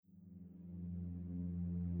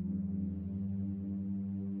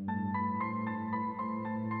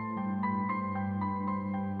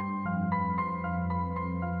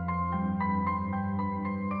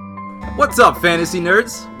What's up, fantasy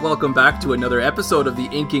nerds? Welcome back to another episode of the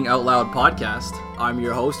Inking Out Loud podcast. I'm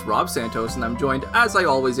your host, Rob Santos, and I'm joined, as I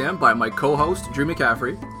always am, by my co-host, Drew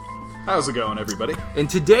McCaffrey. How's it going, everybody? And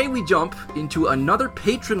today we jump into another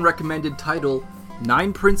patron-recommended title,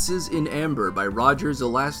 Nine Princes in Amber by Roger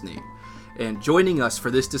Zelazny. And joining us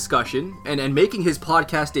for this discussion, and making his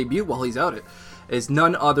podcast debut while he's out, is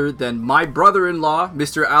none other than my brother-in-law,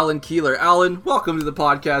 Mr. Alan Keeler. Alan, welcome to the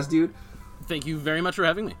podcast, dude. Thank you very much for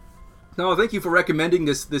having me. No, thank you for recommending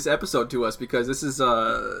this episode to us, because this is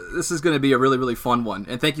going to be a really, really fun one.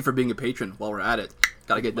 And thank you for being a patron while we're at it.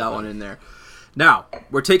 Got to get that one in there. Now,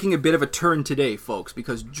 we're taking a bit of a turn today, folks,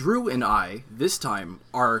 because Drew and I, this time,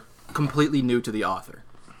 are completely new to the author.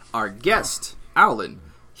 Our guest, Alan,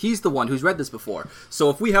 he's the one who's read this before. So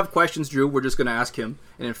if we have questions, Drew, we're just going to ask him.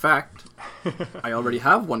 And in fact, I already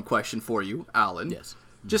have one question for you, Alan. Yes.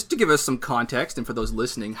 Just to give us some context, and for those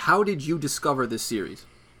listening, how did you discover this series?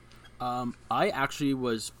 I actually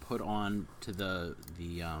was put on to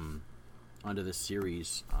onto this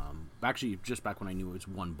series. Actually, just back when I knew it was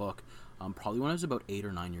one book. Probably when I was about 8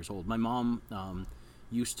 or 9 years old. My mom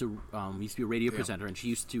used to be a radio presenter, and she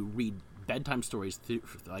used to read bedtime stories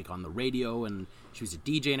like on the radio, and she was a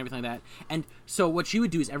DJ and everything like that. And so what she would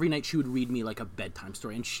do is every night she would read me like a bedtime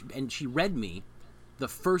story, and she read me the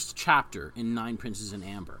first chapter in Nine Princes in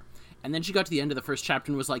Amber. And then she got to the end of the first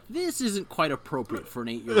chapter and was like, this isn't quite appropriate for an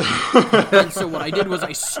 8-year-old. And so what I did was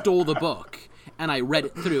I stole the book, and I read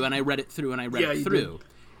it through, and I read it through, and I read it through.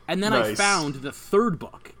 And then I found the third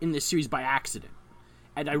book in this series by accident.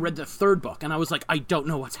 And I read the third book, and I was like, I don't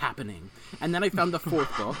know what's happening. And then I found the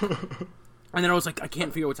fourth book, and then I was like, I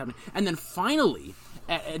can't figure out what's happening. And then finally,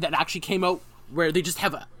 that actually came out where they just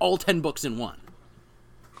have all 10 books in one.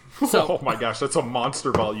 So, oh my gosh, that's a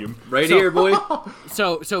monster volume. Here, boy.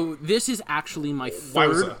 So this is actually my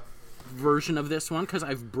third version of this one, because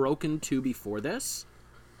I've broken 2 before this.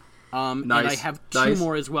 Nice. And I have 2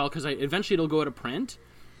 more as well, because eventually it'll go out of print.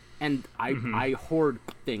 And I hoard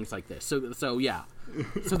things like this. So yeah.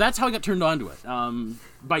 So that's how I got turned on to it,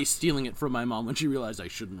 by stealing it from my mom when she realized I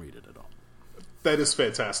shouldn't read it at all. That is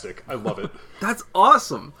fantastic. I love it. That's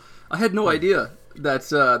awesome. I had no idea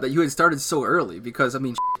that you had started so early, because, I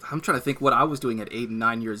mean, I'm trying to think what I was doing at 8 and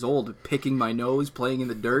 9 years old, picking my nose, playing in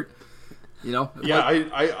the dirt, you know? Yeah,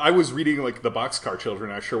 I was reading, like, the Boxcar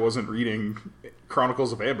Children. I sure wasn't reading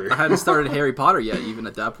Chronicles of Amber. I hadn't started Harry Potter yet, even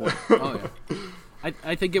at that point. Oh, yeah.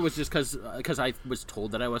 I think it was just because I was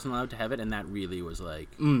told that I wasn't allowed to have it, and that really was like...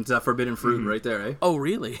 It's that forbidden fruit right there, eh? Oh,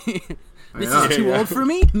 really? This is too old for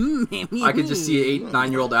me? I could just see 8,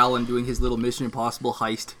 9-year-old Alan doing his little Mission Impossible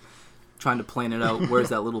heist, trying to plan it out. Where's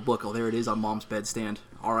that little book? Oh, there it is on Mom's bedstand.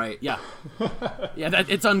 All right. Yeah. Yeah,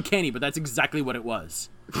 it's uncanny, but that's exactly what it was.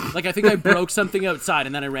 Like, I think I broke something outside,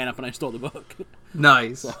 and then I ran up and I stole the book.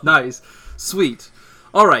 Nice. Nice. Sweet.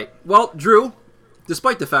 All right. Well, Drew,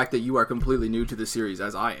 despite the fact that you are completely new to the series,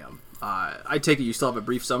 as I am, I take it you still have a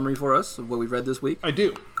brief summary for us of what we've read this week? I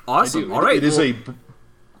do. Awesome. I do. All right. It is a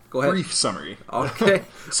go ahead. brief summary. Okay.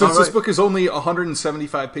 Since this book is only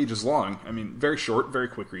 175 pages long, I mean, very short, very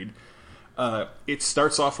quick read. It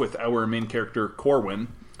starts off with our main character, Corwin,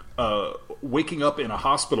 waking up in a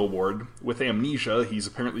hospital ward with amnesia. He's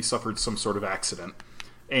apparently suffered some sort of accident,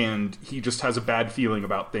 and he just has a bad feeling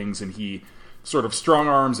about things, and he sort of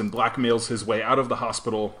strong-arms and blackmails his way out of the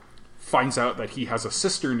hospital, finds out that he has a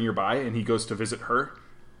sister nearby, and he goes to visit her,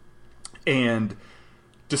 and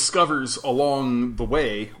discovers along the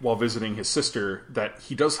way, while visiting his sister, that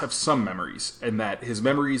he does have some memories, and that his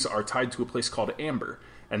memories are tied to a place called Amber,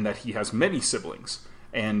 and that he has many siblings,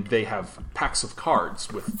 and they have packs of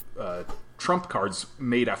cards with trump cards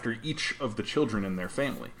made after each of the children in their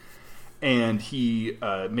family. And he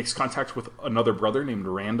makes contact with another brother named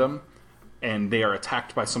Random, and they are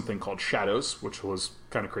attacked by something called Shadows, which was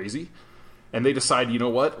kind of crazy. And they decide, you know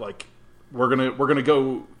what, like, we're gonna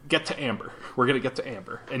go get to Amber. We're gonna get to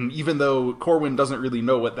Amber. And even though Corwin doesn't really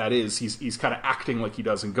know what that is, he's kind of acting like he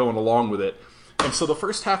does and going along with it. And so the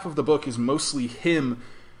first half of the book is mostly him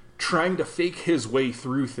trying to fake his way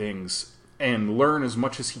through things and learn as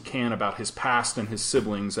much as he can about his past and his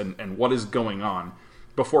siblings and what is going on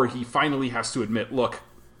before he finally has to admit, look,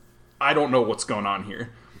 I don't know what's going on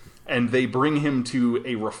here. And they bring him to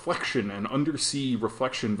a reflection, an undersea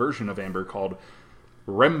reflection version of Amber called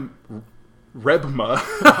Rebma.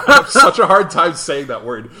 I have such a hard time saying that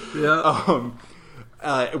word. Yeah.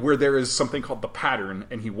 Where there is something called the Pattern,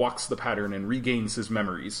 and he walks the pattern and regains his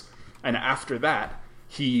memories. And after that,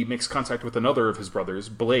 he makes contact with another of his brothers,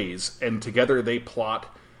 Blaze, and together they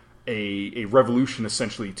plot a revolution,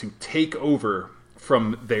 essentially, to take over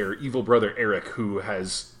from their evil brother Eric, who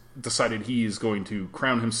has decided he is going to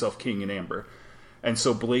crown himself king in Amber. And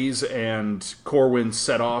so Blaze and Corwin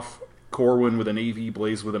set off, Corwin with a navy,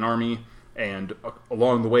 Blaze with an army, and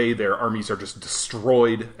along the way their armies are just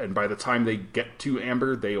destroyed, and by the time they get to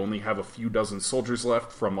Amber, they only have a few dozen soldiers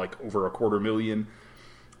left from like over 250,000,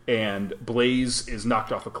 and Blaze is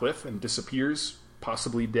knocked off a cliff and disappears,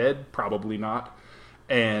 possibly dead, probably not,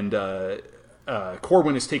 and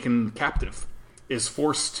Corwin is taken captive, is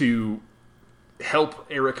forced to help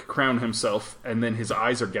Eric crown himself, and then his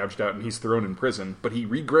eyes are gouged out and he's thrown in prison. But he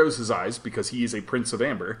regrows his eyes because he is a Prince of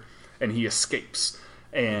Amber, and he escapes.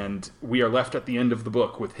 And we are left at the end of the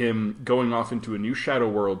book with him going off into a new shadow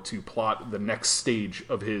world to plot the next stage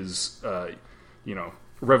of his,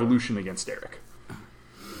 revolution against Eric.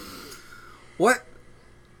 What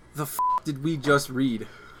the did we just read?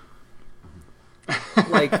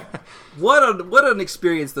 Like, what an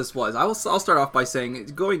experience this was. I'll start off by saying,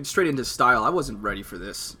 going straight into style, I wasn't ready for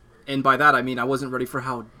this. And by that I mean I wasn't ready for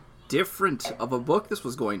how different of a book this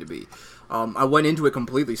was going to be. I went into it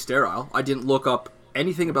completely sterile. I didn't look up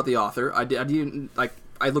anything about the author.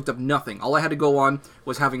 I looked up nothing. All I had to go on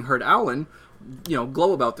was having heard Alan,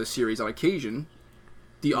 glow about this series on occasion.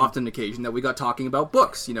 The often occasion that we got talking about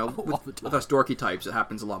books, with us dorky types. It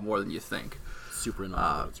happens a lot more than you think. Super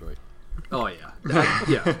annoying, that's right. Oh,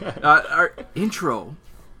 yeah. Our intro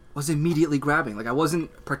was immediately grabbing. Like, I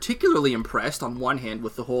wasn't particularly impressed on one hand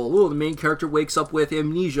with the whole, the main character wakes up with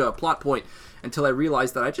amnesia plot point, until I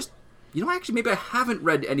realized that I just, actually maybe I haven't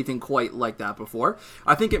read anything quite like that before.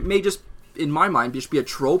 I think it may just, in my mind, just be a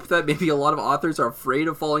trope that maybe a lot of authors are afraid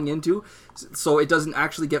of falling into, so it doesn't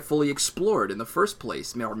actually get fully explored in the first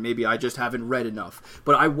place. Or maybe I just haven't read enough.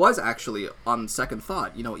 But I was actually, on second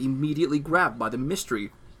thought, immediately grabbed by the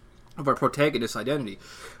mystery of our protagonist's identity.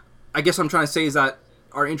 I guess what I'm trying to say is that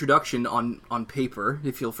our introduction on paper,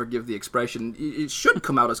 if you'll forgive the expression, it should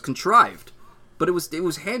come out as contrived, but it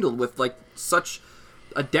was handled with like such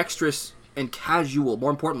a dexterous and casual, more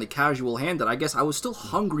importantly casual hand, that I guess I was still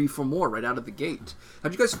hungry for more right out of the gate. How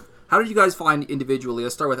did you guys find individually?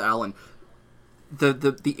 Let's start with Alan.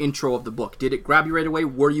 The intro of the book. Did it grab you right away?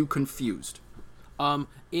 Were you confused?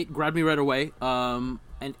 It grabbed me right away.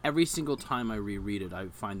 And every single time I reread it, I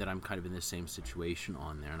find that I'm kind of in the same situation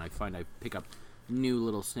on there, and I find I pick up new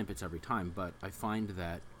little snippets every time. But I find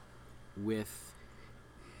that with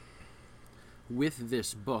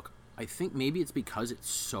this book, I think maybe it's because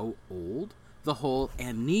it's so old, the whole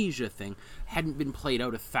amnesia thing hadn't been played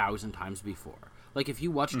out 1,000 times before. Like, if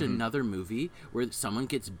you watched another movie where someone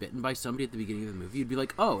gets bitten by somebody at the beginning of the movie, you'd be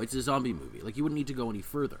like, oh, it's a zombie movie. Like, you wouldn't need to go any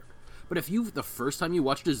further. But if the first time you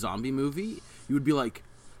watched a zombie movie, you would be like,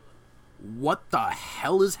 what the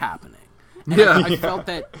hell is happening? And I felt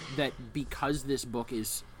that because this book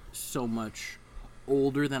is so much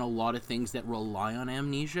older than a lot of things that rely on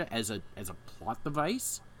amnesia as a plot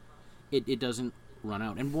device, it doesn't run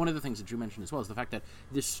out. And one of the things that you mentioned as well is the fact that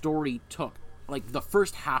this story took like the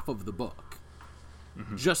first half of the book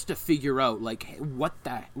just to figure out like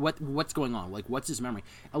what's going on, like what's his memory.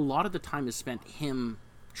 A lot of the time is spent him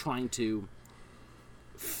trying to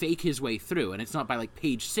fake his way through, and it's not by like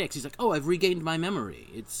page 6 he's like, oh, I've regained my memory.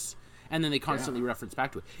 And then they constantly reference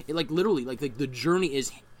back to it. It like literally like the journey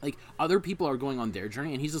is like other people are going on their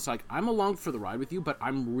journey, and he's just like, I'm along for the ride with you, but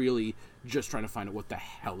I'm really just trying to find out what the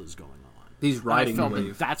hell is going on. He's riding the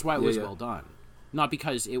wave. That's why it was well done, not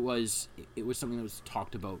because it was something that was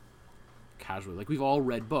talked about casually. Like, we've all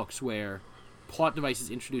read books where plot device is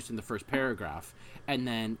introduced in the first paragraph, and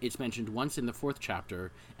then it's mentioned once in the 4th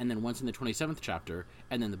chapter, and then once in the 27th chapter,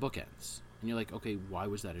 and then the book ends. And you're like, okay, why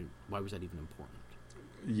was that even important?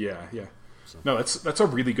 Yeah. So. No, that's a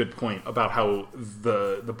really good point about how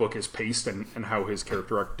the book is paced and how his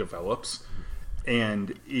character arc develops.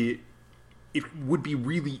 And it would be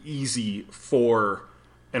really easy for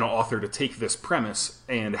an author to take this premise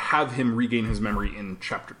and have him regain his memory in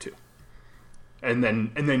chapter 2. And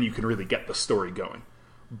then you can really get the story going.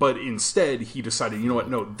 But instead, he decided, you know what,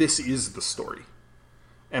 no, this is the story.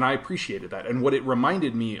 And I appreciated that. And what it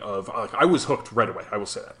reminded me of, I was hooked right away, I will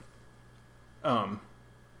say that.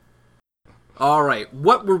 All right,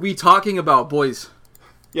 what were we talking about, boys?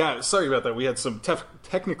 Yeah, sorry about that. We had some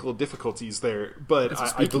technical difficulties there. But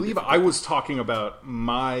I believe I was talking about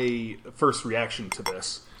my first reaction to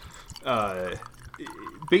this.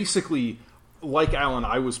 Basically, like Alan,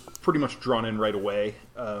 I was pretty much drawn in right away.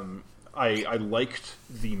 I liked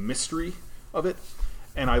the mystery of it,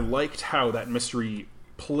 and I liked how that mystery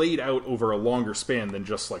played out over a longer span than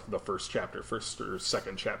just like the first or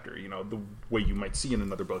second chapter, the way you might see in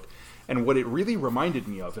another book. And what it really reminded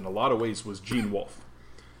me of in a lot of ways was Gene Wolfe.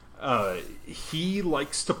 He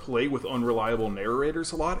likes to play with unreliable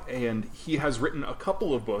narrators a lot, and he has written a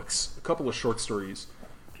couple of books, a couple of short stories,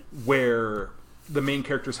 where the main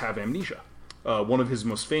characters have amnesia. One of his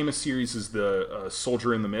most famous series is the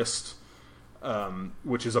Soldier in the Mist,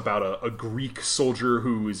 which is about a Greek soldier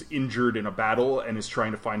who is injured in a battle and is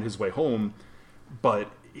trying to find his way home,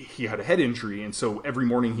 but he had a head injury, and so every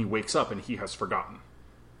morning he wakes up and he has forgotten.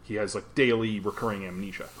 He has like daily recurring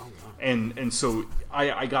amnesia. Oh, wow. And so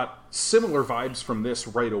I got similar vibes from this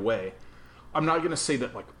right away. I'm not going to say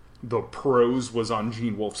that like the prose was on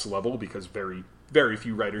Gene Wolfe's level, because very, very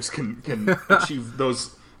few writers can achieve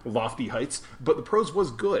those lofty heights, but the prose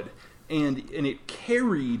was good, and it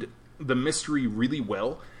carried the mystery really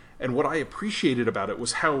well. And what I appreciated about it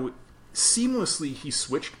was how seamlessly he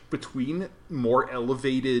switched between more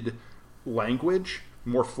elevated language,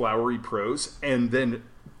 more flowery prose, and then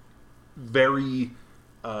very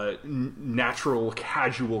natural,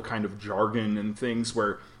 casual kind of jargon and things,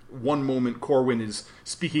 where one moment Corwin is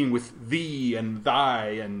speaking with thee and thy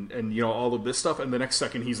and you know, all of this stuff, and the next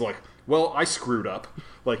second he's like, well, I screwed up.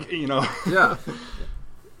 Like, you know.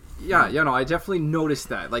 Yeah, you know, I definitely noticed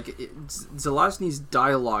that. Like, Zelazny's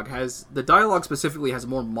dialogue specifically has a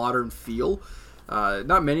more modern feel.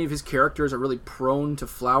 Not many of his characters are really prone to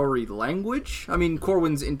flowery language. I mean,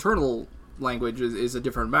 Corwin's internal language is a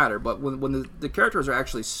different matter, but when the characters are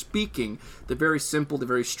actually speaking, they're very simple, they're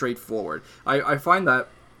very straightforward. I find that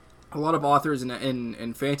a lot of authors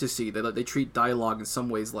in fantasy, they treat dialogue in some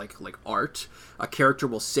ways like art. A character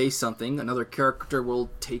will say something, another character will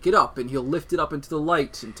take it up, and he'll lift it up into the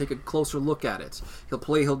light and take a closer look at it.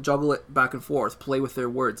 He'll juggle it back and forth, play with their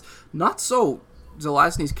words. Not so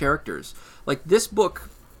Zelazny's characters. Like, this book,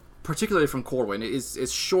 particularly from Corwin,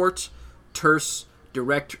 is short, terse,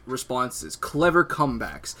 direct responses, clever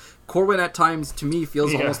comebacks. Corwin at times, to me,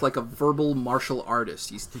 feels almost like a verbal martial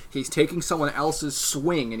artist. He's taking someone else's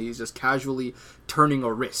swing and he's just casually turning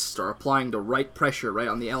a wrist or applying the right pressure right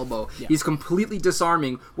on the elbow. Yeah. He's completely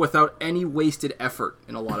disarming without any wasted effort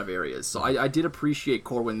in a lot of areas. So I did appreciate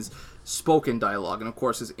Corwin's spoken dialogue, and of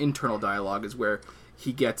course his internal dialogue is where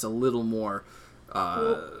he gets a little more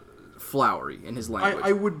flowery in his language.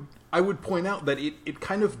 I would point out that it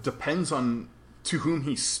kind of depends on to whom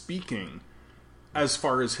he's speaking as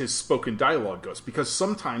far as his spoken dialogue goes, because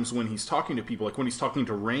sometimes when he's talking to people, like when he's talking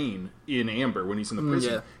to Rain in Amber, when he's in the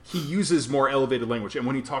prison, he uses more elevated language, and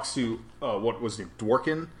when he talks to what was it,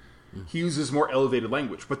 Dworkin, he uses more elevated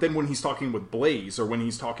language. But then when he's talking with Blaze, or when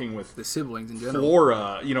he's talking with the siblings in general,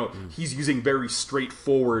 Flora, you know, he's using very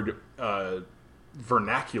straightforward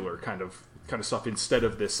vernacular kind of stuff instead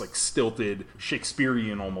of this like stilted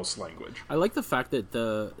Shakespearean almost language. I like the fact that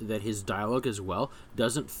that his dialogue as well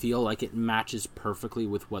doesn't feel like it matches perfectly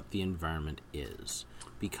with what the environment is,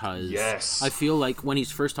 because I feel like when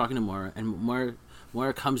he's first talking to Moira, and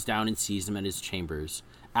Moira comes down and sees him at his chambers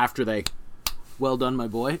after they, well done, my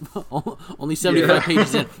boy. Only 75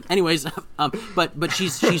 pages in. Anyways, but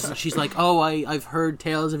she's like, oh, I've heard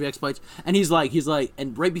tales of your exploits, and he's like,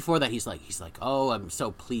 and right before that, he's like, oh, I'm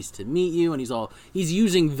so pleased to meet you, and he's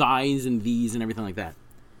using thys and these and everything like that,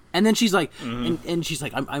 and then she's like, and she's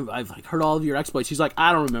like, I've like heard all of your exploits. He's like,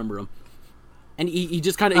 I don't remember them. And he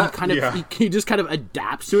just kind of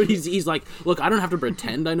adapts to it. He's like, look, I don't have to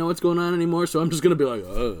pretend I know what's going on anymore, so I'm just gonna be like,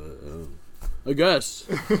 I guess.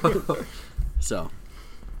 So,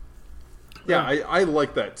 yeah, I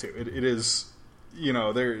like that too. It is, you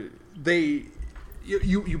know,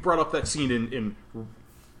 you brought up that scene in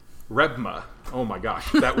Rebma. Oh my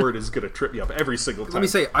gosh, that word is going to trip me up every single time. Let me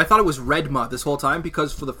say, I thought it was Redma this whole time,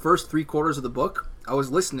 because for the first 3/4 of the book, I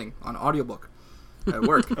was listening on audiobook at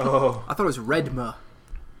work. I thought it was Redma.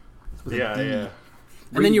 Yeah.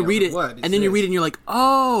 And then you read it, and you're like,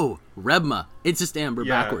 oh, Rebma. It's just Amber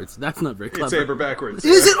backwards. That's not very clever. It's Amber backwards.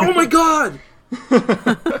 Is it? Oh my god!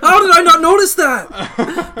 How did I not notice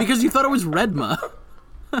that? Because you thought it was Redma.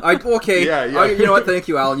 Okay. You know what? Thank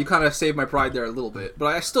you, Alan. You kind of saved my pride there a little bit.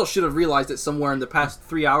 But I still should have realized it somewhere in the past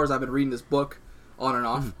 3 hours I've been reading this book on and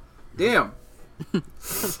off. Damn.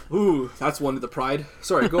 Ooh, that's one to the pride.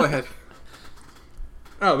 Sorry, go ahead.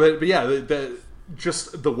 Oh, but yeah,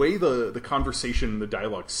 just the way the conversation, the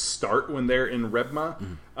dialogue start when they're in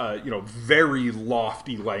Rebma, you know, very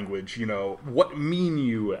lofty language. You know, what mean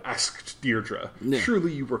you? Asked Deirdre. Yeah.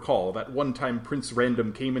 Surely you recall that one time Prince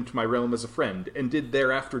Random came into my realm as a friend and did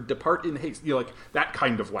thereafter depart in haste. You know, like that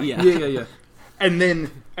kind of language. Yeah. And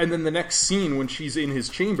then the next scene when she's in his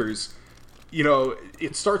chambers, you know,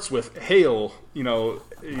 it starts with, "Hail, you know,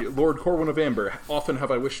 Lord Corwin of Amber, often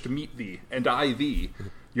have I wished to meet thee, and I thee.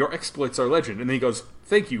 your exploits are legend. And then he goes,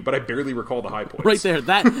 thank you, but I barely recall the high points. Right there,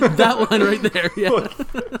 that line right there. Yeah.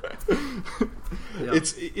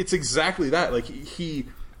 It's exactly that. Like he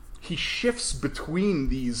shifts between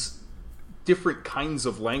these different kinds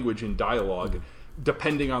of language and dialogue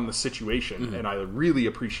depending on the situation, and I really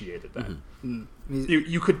appreciated that.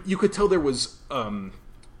 You could tell there was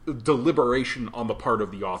deliberation on the part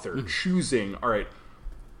of the author, choosing, all right,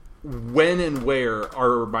 when and where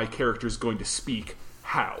are my characters going to speak,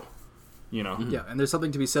 how, you know? Yeah, and there's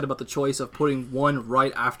something to be said about the choice of putting one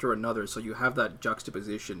right after another, so you have that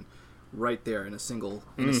juxtaposition right there in a single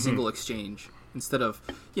exchange, instead of,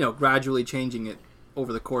 you know, gradually changing it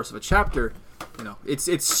over the course of a chapter. You know, it's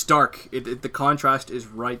stark. The contrast is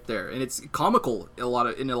right there, and it's comical in a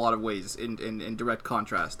lot of ways. In direct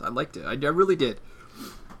contrast, I liked it. I really did.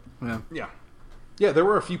 Yeah. There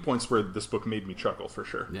were a few points where this book made me chuckle for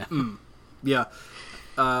sure. Yeah. Yeah.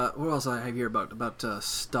 What else I have here about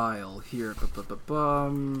style here?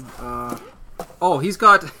 Oh, he's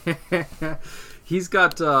got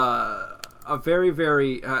a very,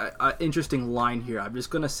 very interesting line here. I'm just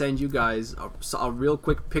going to send you guys a real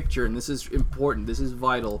quick picture, and this is important. This is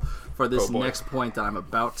vital for this next point that I'm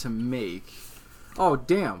about to make. Oh,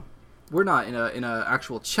 damn. We're not in a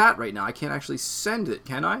actual chat right now. I can't actually send it,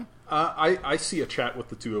 can I? I see a chat with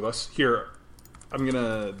the two of us. Here,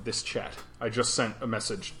 this chat. I just sent a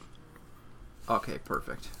message. Okay,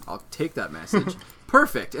 perfect. I'll take that message.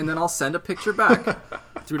 Perfect, and then I'll send a picture back.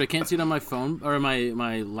 Dude, I can't see it on my phone or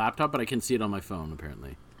my laptop, but I can see it on my phone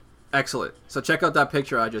apparently. Excellent. So check out that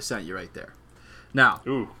picture I just sent you right there. Now,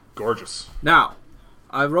 ooh, gorgeous. Now,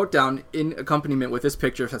 I wrote down in accompaniment with this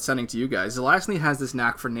picture I'm sending to you guys. Zelazny has this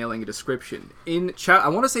knack for nailing a description. I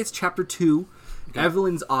want to say it's chapter 2. Okay.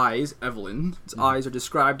 Evelyn's eyes are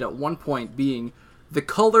described at one point being the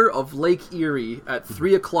color of Lake Erie at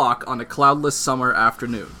 3 o'clock on a cloudless summer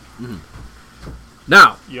afternoon. Mm-hmm.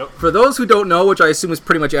 Now, for those who don't know, which I assume is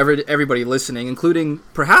pretty much everybody listening, including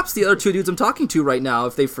perhaps the other two dudes I'm talking to right now,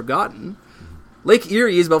 if they've forgotten, Lake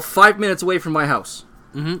Erie is about 5 minutes away from my house.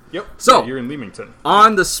 Mm-hmm. Yep. So, you're in Leamington.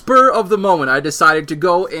 On the spur of the moment, I decided to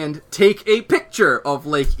go and take a picture of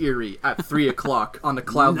Lake Erie at 3 o'clock on a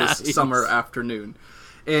cloudless summer afternoon.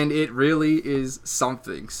 And it really is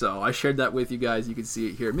something. So I shared that with you guys. You can see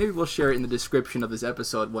it here. Maybe we'll share it in the description of this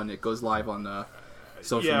episode when it goes live on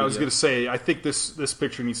social media. I was going to say, I think this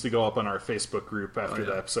picture needs to go up on our Facebook group after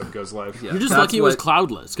the episode goes live. Yeah. You're just lucky it was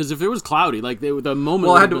cloudless, because if it was cloudy, like the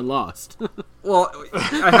moment would have been lost. Well,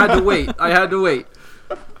 I had to wait.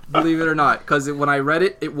 Believe it or not, because when I read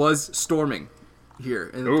it, it was storming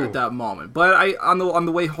here at that moment. But on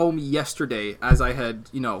the way home yesterday, as I had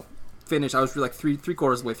finished, I was like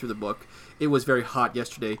three-quarters of the way through the book. It was very hot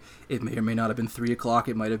yesterday. It may or may not have been 3 o'clock.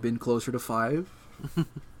 It might have been closer to 5.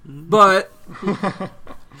 But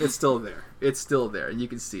it's still there. It's still there, and you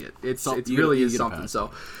can see it. It really is something.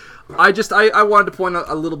 So I wanted to point out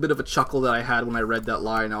a little bit of a chuckle that I had when I read that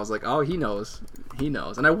line. I was like, oh, he knows. He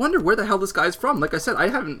knows. And I wonder where the hell this guy's from. Like I said, I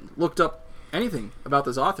haven't looked up anything about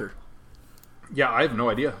this author. Yeah, I have no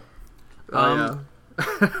idea. I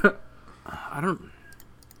don't...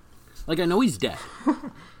 Like, I know he's dead.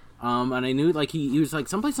 And I knew, like, he was, like,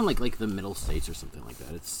 someplace in, like the Middle States or something like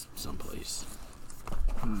that. It's someplace.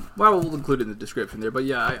 Well, we'll include it in the description there. But,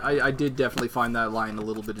 yeah, I did definitely find that line a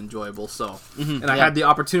little bit enjoyable. So, and I had the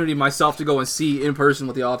opportunity myself to go and see in person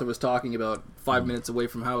what the author was talking about 5 minutes away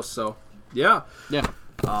from house. So, yeah. Yeah.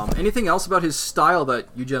 Anything else about his style that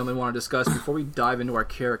you gentlemen want to discuss before we dive into our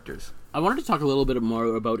characters? I wanted to talk a little bit more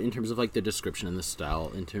about, in terms of, like, the description and the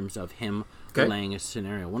style, in terms of him laying a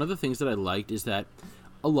scenario. One of the things that I liked is that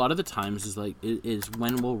a lot of the times is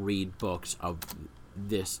when we'll read books of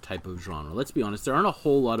this type of genre. Let's be honest, there aren't a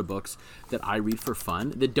whole lot of books that I read for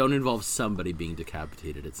fun that don't involve somebody being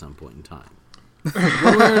decapitated at some point in time.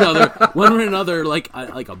 One way or another, like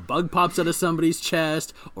a bug pops out of somebody's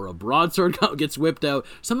chest, or a broadsword gets whipped out.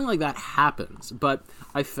 Something like that happens. But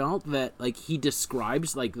I felt that, like, he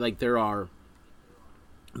describes, like there are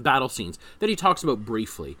battle scenes that he talks about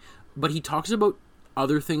briefly, but he talks about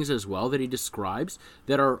other things as well that he describes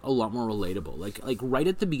that are a lot more relatable. Like right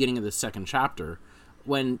at the beginning of the second chapter,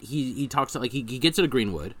 when he talks, like, he gets out of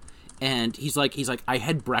Greenwood. And he's like, I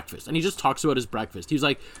had breakfast. And he just talks about his breakfast. He's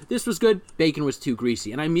like, this was good, bacon was too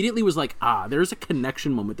greasy. And I immediately was like, there's a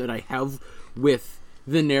connection moment that I have with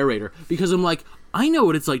the narrator. Because I'm like, I know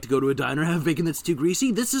what it's like to go to a diner and have bacon that's too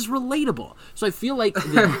greasy. This is relatable. So I feel like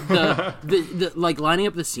the like, lining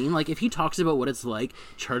up the scene, like, if he talks about what it's like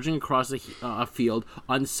charging across a field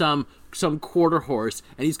on some quarter horse,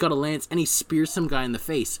 and he's got a lance, and he spears some guy in the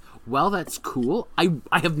face, well, that's cool. I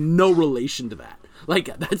have no relation to that.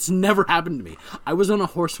 Like, that's never happened to me. I was on a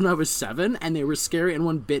horse when I was 7, and they were scary, and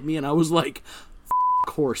one bit me, and I was like,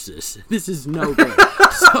 horses. This is no good.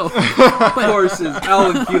 So, Horses,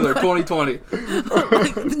 Alan Keeler, 2020.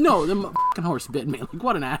 like, no, the fucking horse bit me. Like,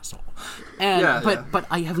 what an asshole. And but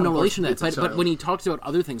I have no relation to that. But when he talks about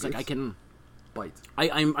other things, like I can bite.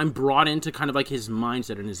 I'm brought into kind of like his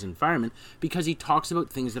mindset and his environment because he talks about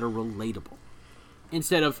things that are relatable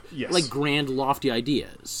instead of like grand lofty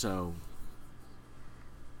ideas. So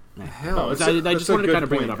Hell, I just wanted to kind of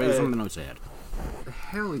bring it up. I just wanted to know what I had.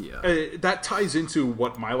 Hell yeah. That ties into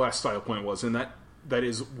what my last style point was, and that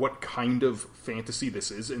is what kind of fantasy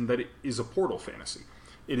this is, and that it is a portal fantasy.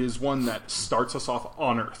 It is one that starts us off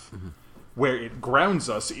on Earth, where it grounds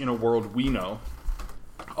us in a world we know,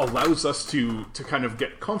 allows us to kind of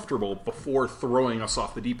get comfortable before throwing us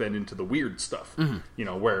off the deep end into the weird stuff. You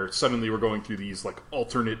know, where suddenly we're going through these like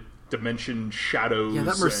alternate dimension shadows. Yeah,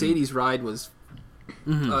 that Mercedes ride was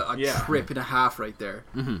a trip and a half right there.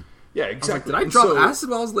 Yeah, exactly. Did I drop acid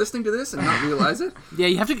while I was listening to this and not realize it? Yeah,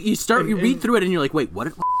 you have to. You read through it and you're like, wait, what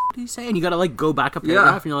did he say? And you got to like go back a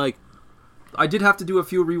paragraph and you're like, I did have to do a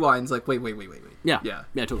few rewinds. Like, wait. Yeah,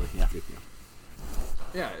 totally. Yeah.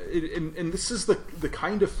 Yeah, and this is the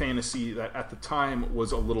kind of fantasy that at the time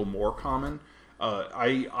was a little more common.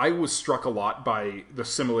 I was struck a lot by the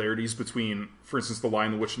similarities between, for instance, The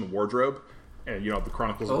Lion, the Witch, and the Wardrobe, and the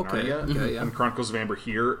Chronicles of Narnia, and the Chronicles of Amber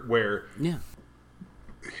here, where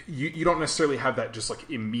you don't necessarily have that just like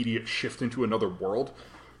immediate shift into another world,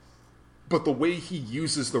 but the way he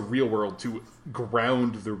uses the real world to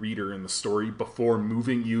ground the reader in the story before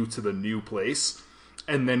moving you to the new place.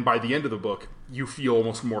 And then by the end of the book, you feel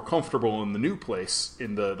almost more comfortable in the new place,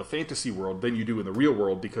 in the fantasy world, than you do in the real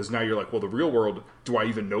world, because now you're like, well, the real world, do I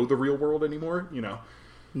even know the real world anymore?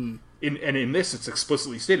 In this, it's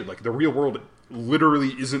explicitly stated, like, the real world literally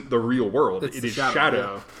isn't the real world. It is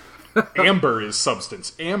shadow. Amber is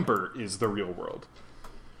substance. Amber is the real world.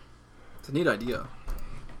 It's a neat idea.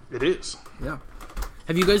 It is. Yeah.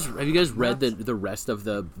 Have you guys read the rest of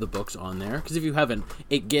the books on there? Because if you haven't,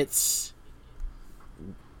 it gets...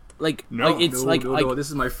 No, this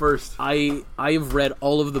is my first. I've read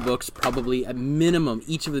all of the books probably at minimum,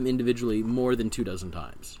 each of them individually, more than 24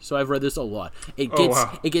 times. So I've read this a lot. It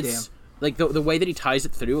gets like the way that he ties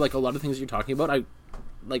it through, like a lot of things you're talking about. I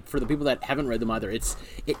like for the people that haven't read them either. It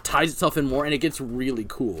ties itself in more, and it gets really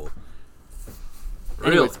cool.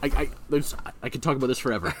 Anyways, I could talk about this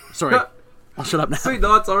forever. Sorry. I'll shut up now. Sweet,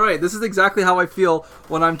 no, it's all right. This is exactly how I feel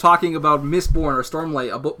when I'm talking about Mistborn or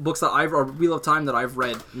Stormlight, books that or Wheel of Time that I've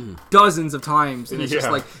read dozens of times, and it's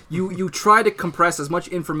just like you try to compress as much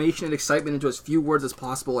information and excitement into as few words as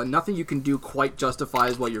possible, and nothing you can do quite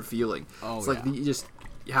justifies what you're feeling. It's like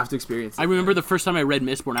you have to experience it. I remember the first time I read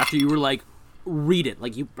Mistborn after you were like, read it.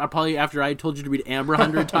 Like probably after I told you to read Amber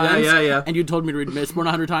 100 times, and you told me to read Mistborn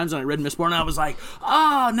 100 times, and I read Mistborn, and I was like,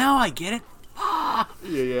 oh, now I get it.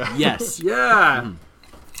 Yes. Yeah.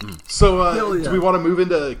 So, do we want to move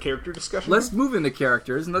into character discussion? Let's move into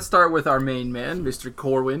characters, and let's start with our main man, Mr.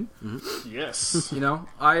 Corwin. Yes.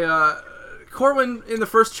 Corwin in the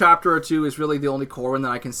first chapter or two is really the only Corwin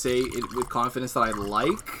that I can say with confidence that I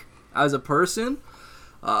like as a person.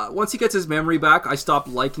 Once he gets his memory back, I stopped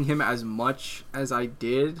liking him as much as I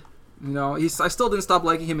did. I still didn't stop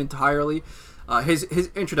liking him entirely. His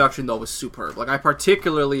introduction, though, was superb. Like, I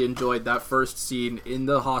particularly enjoyed that first scene in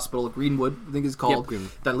the hospital, Greenwood, I think it's called. Yep,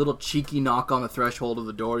 that little cheeky knock on the threshold of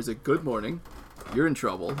the door. He's like, good morning. You're in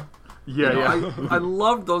trouble. I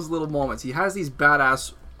loved those little moments. He has these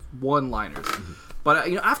badass one-liners. But,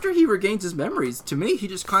 after he regains his memories, to me, he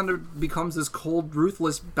just kind of becomes this cold,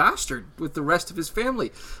 ruthless bastard with the rest of his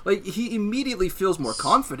family. Like, he immediately feels more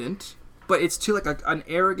confident, but it's to, like, an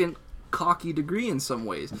arrogant, cocky degree in some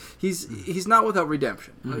ways. He's not without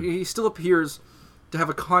redemption. He still appears to have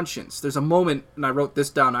a conscience. There's a moment, and I wrote this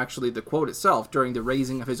down, actually, the quote itself, during the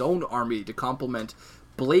raising of his own army to complement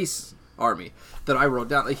Blaze's army, that I wrote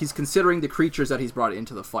down. Like, he's considering the creatures that he's brought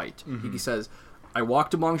into the fight. He says, I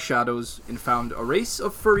walked among shadows and found a race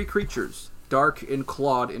of furry creatures, dark and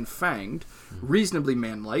clawed and fanged, reasonably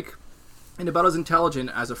manlike, and about as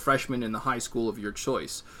intelligent as a freshman in the high school of your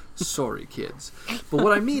choice. Sorry, kids. But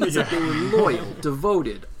what I mean is that they were loyal,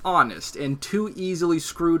 devoted, honest, and too easily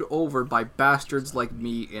screwed over by bastards like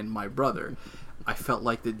me and my brother. I felt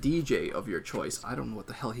like the DJ of your choice. I don't know what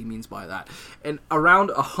the hell he means by that. And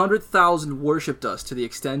around 100,000 worshipped us to the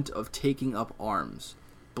extent of taking up arms.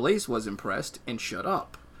 Blaze was impressed and shut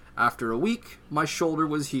up. After a week, my shoulder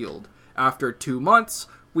was healed. After 2 months,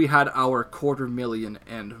 we had our 250,000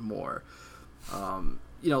 and more.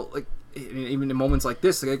 even in moments like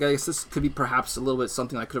this, like, I guess this could be perhaps a little bit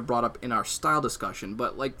something I could have brought up in our style discussion,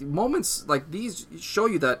 but like moments like these show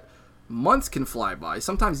you that months can fly by,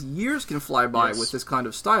 sometimes years can fly by with this kind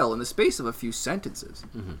of style in the space of a few sentences.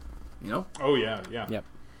 You know? Oh yeah. Yep.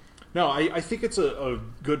 No, I think it's a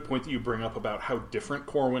good point that you bring up about how different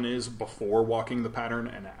Corwin is before walking the pattern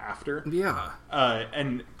and after. Yeah.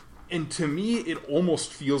 And to me, it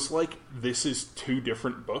almost feels like this is two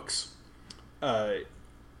different books.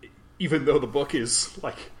 Even though the book is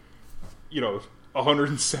like,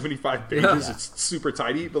 175 pages, it's super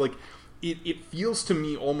tidy, but like it feels to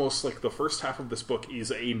me almost like the first half of this book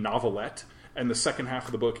is a novelette, and the second half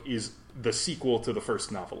of the book is the sequel to the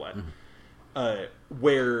first novelette,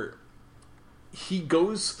 where he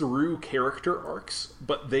goes through character arcs,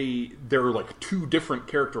 but they're like two different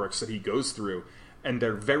character arcs that he goes through, and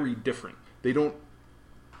they're very different. They don't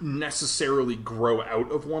necessarily grow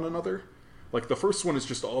out of one another. Like, the first one is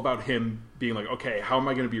just all about him being like, okay, how am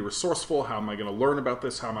I going to be resourceful? How am I going to learn about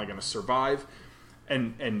this? How am I going to survive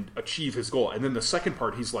and achieve his goal? And then the second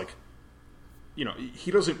part, he's like,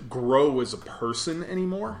 he doesn't grow as a person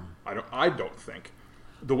anymore. I don't think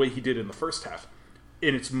the way he did in the first half.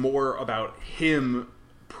 And it's more about him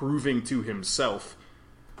proving to himself,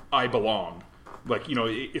 I belong. Like,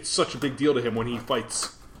 it's such a big deal to him when he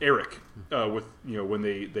fights Eric with when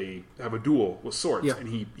they have a duel with swords, and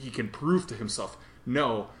he can prove to himself,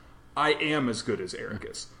 no, I am as good as Eric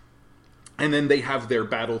is. And then they have their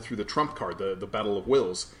battle through the trump card, the battle of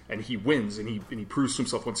wills, and he wins, and he proves to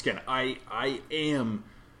himself once again, I am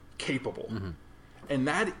capable. And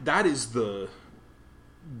that is the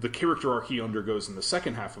character arc he undergoes in the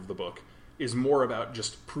second half of the book is more about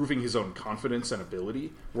just proving his own confidence and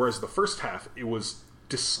ability, whereas the first half, it was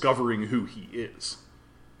discovering who he is.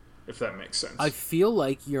 If that makes sense. I feel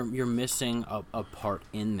like you're missing a part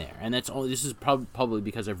in there, and that's all. This is probably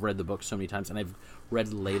because I've read the book so many times, and I've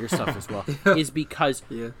read later stuff as well. Is because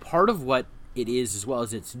part of what it is, as well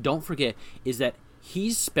as it's, don't forget, is that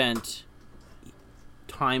he's spent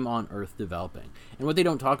time on Earth developing, and what they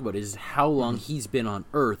don't talk about is how long he's been on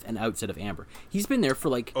Earth and outside of Amber. He's been there for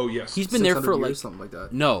like he's been there for like something like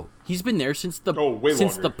that. No, he's been there since the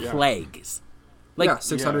plagues. Like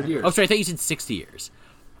 600 years. Oh, sorry, I thought you said 60 years.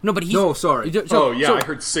 No, but he's... No, sorry. I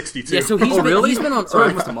heard 62. Yeah, so he's he's been on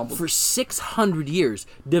Earth for 600 years,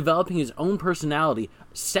 developing his own personality,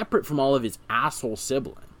 separate from all of his asshole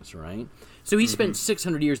siblings, right? So he spent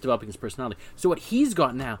 600 years developing his personality. So what he's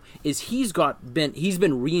got now is he's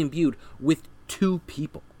been re-imbued with two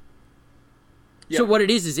people. Yeah. So what it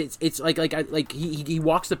is it's like he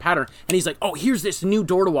walks the pattern, and he's like, oh, here's this new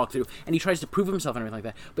door to walk through, and he tries to prove himself and everything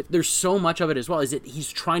like that. But there's so much of it as well, is that he's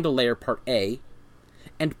trying to layer part A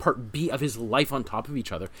and part B of his life on top of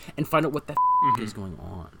each other and find out what the is going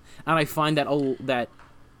on. And I find that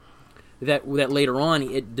that later on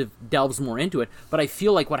it delves more into it. But I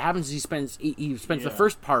feel like what happens is he spends the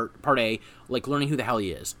first part A, like learning who the hell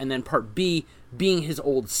he is, and then part B being his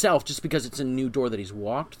old self, just because it's a new door that he's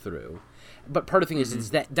walked through. But part of the thing is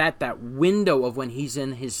that window of when he's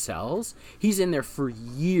in his cells, he's in there for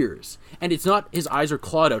years. And it's not his eyes are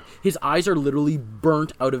clawed out. His eyes are literally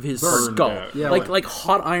burnt out of his skull. Yeah, like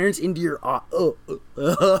hot irons into your eye.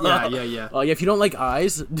 Yeah. If you don't like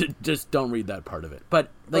eyes, just don't read that part of it. But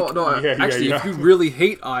actually, if you really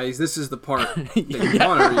hate eyes, this is the part that you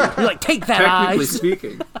want to read. You're like, take that, technically eyes.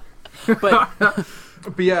 speaking. But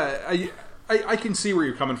yeah, I can see where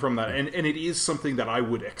you're coming from that, and it is something that I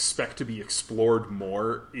would expect to be explored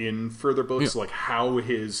more in further books, like how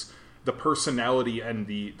the personality and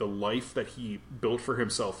the life that he built for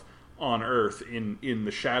himself on Earth in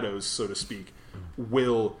the shadows, so to speak,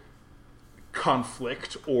 will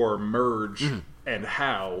conflict or merge, and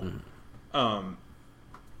how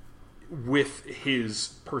with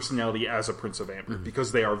his personality as a Prince of Amber,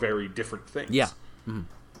 because they are very different things. Yeah.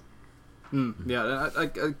 Yeah, I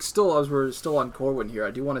still, as we're still on Corwin here,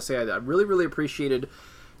 I do want to say I really, really appreciated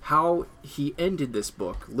how he ended this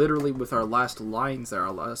book, literally with our last lines there,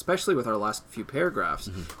 especially with our last few paragraphs.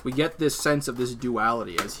 We get this sense of this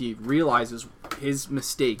duality as he realizes his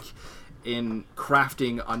mistake in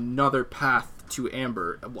crafting another path to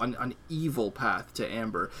Amber, an evil path to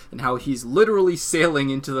Amber, and how he's literally sailing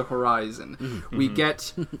into the horizon. We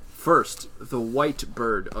get, first, the white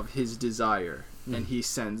bird of his desire, and he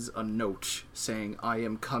sends a note saying, I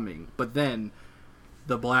am coming. But then,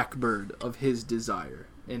 the blackbird of his desire,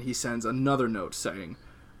 and he sends another note saying,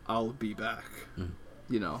 I'll be back.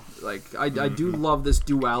 I do love this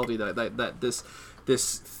duality, that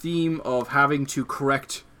this theme of having to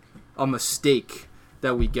correct a mistake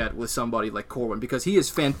that we get with somebody like Corwin, because he is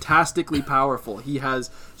fantastically powerful. He has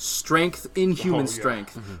strength, inhuman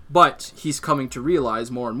strength, but he's coming to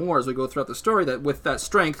realize more and more as we go throughout the story that with that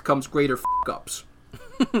strength comes greater f***ups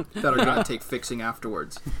that are going to take fixing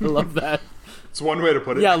afterwards. I love that. It's one way to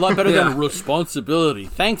put it. Yeah, a lot better than responsibility.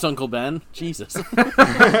 Thanks, Uncle Ben. Jesus.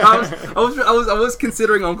 I was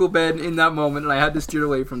considering Uncle Ben in that moment, and I had to steer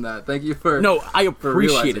away from that. Thank you for No, I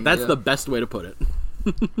appreciate it. That's yeah. the best way to put it.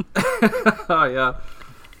 Oh yeah,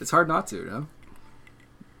 it's hard not to, no?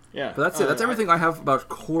 Yeah. But that's it. That's everything I have about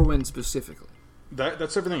Corwin specifically.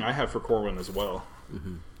 That's everything I have for Corwin as well.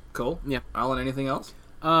 Cool. Yeah. Alan, anything else?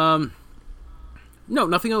 No,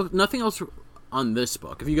 nothing else on this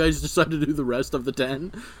book. If you guys decide to do the rest of the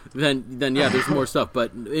 10, then yeah, there's more stuff.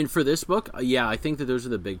 But for this book, yeah, I think that those are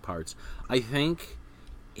the big parts. I think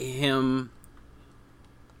him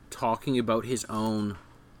talking about his own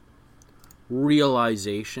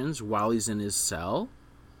realizations while he's in his cell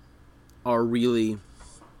are really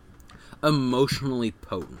emotionally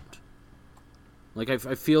potent. Like I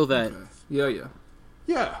feel that. Okay. Yeah.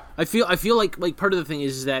 Yeah. I feel like part of the thing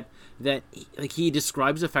is that like he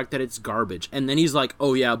describes the fact that it's garbage, and then he's like,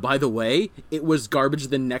 oh yeah, by the way, it was garbage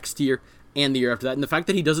the next year and the year after that. And the fact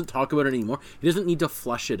that he doesn't talk about it anymore, he doesn't need to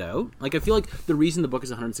flush it out. Like I feel like the reason the book is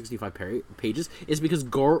 165 pages is because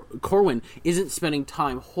Corwin isn't spending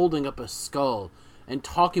time holding up a skull and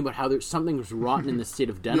talking about how there's something was rotten in the state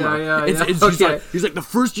of Denmark. Yeah. He's like, the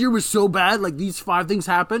first year was so bad, like these 5 things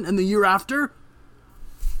happened, and the year after,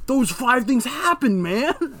 those 5 things happened,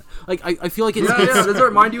 man. Like I feel like it's Does it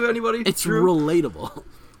remind you of anybody? it's relatable.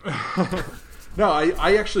 No,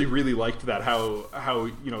 I actually really liked that, how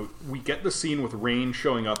we get the scene with Rain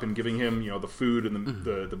showing up and giving him the food and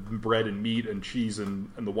the bread and meat and cheese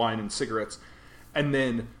and the wine and cigarettes, and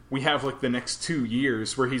then we have like the next 2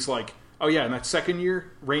 years where he's like, oh yeah, in that second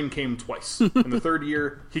year Rain came twice, in the third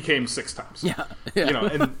year he came 6 times. Yeah.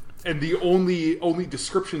 And the only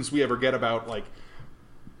descriptions we ever get about like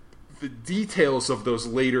the details of those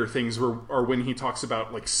later things are when he talks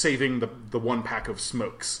about like saving the 1 pack of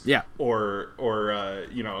smokes, or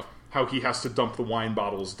how he has to dump the wine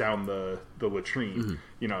bottles down the latrine,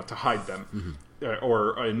 to hide them,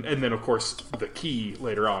 and then of course the key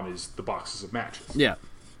later on is the boxes of matches,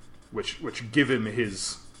 which give him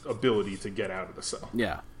his ability to get out of the cell.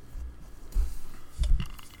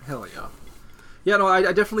 Hell yeah. Yeah, no, I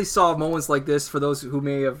definitely saw moments like this. For those who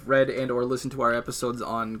may have read and or listened to our episodes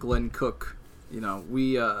on Glenn Cook,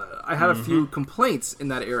 I had a few complaints in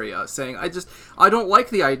that area, saying I don't like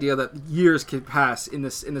the idea that years can pass in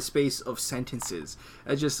the space of sentences.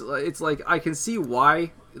 It's like I can see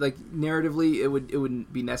why, like narratively, it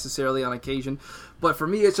wouldn't be necessarily on occasion, but for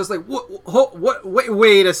me, it's just like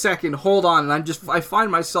wait a second, hold on, and I find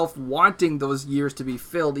myself wanting those years to be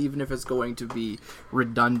filled, even if it's going to be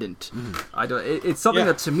redundant. It's something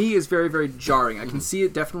that to me is very, very jarring. I can see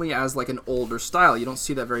it definitely as like an older style. You don't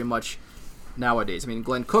see that very much nowadays. I mean,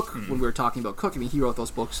 Glenn Cook, when we were talking about Cook, he wrote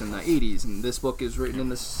those books in the 80s, and this book is written in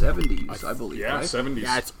the 70s, I believe. Yeah, right? 70s.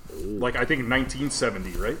 Yeah, it's like I think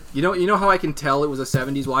 1970, right? You know how I can tell it was a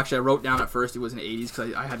 70s? Well, actually, I wrote down at first it was an 80s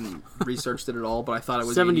because I hadn't researched it at all, but I thought it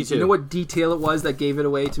was 72. 80s. You know what detail it was that gave it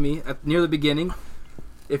away to me? Near the beginning,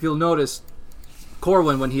 if you'll notice,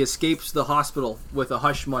 Corwin, when he escapes the hospital with a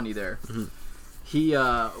hush money there, he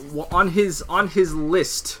on his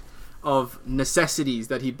list of necessities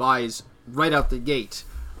that he buys right out the gate,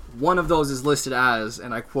 one of those is listed as,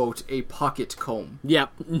 and I quote, a pocket comb. a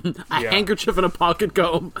handkerchief and a pocket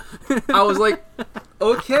comb. I was like,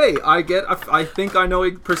 okay, I think I know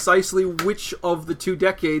precisely which of the 2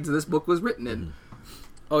 decades this book was written in.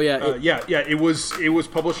 Oh yeah, it was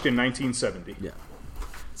published in 1970.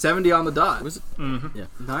 70 on the dot. Was it? Yeah.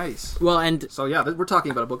 Nice. Well, and So yeah, we're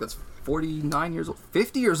talking about a book that's 49 years old,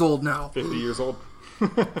 50 years old now. 50 years old.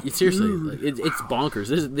 seriously, like, it's bonkers.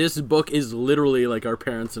 This book is literally like our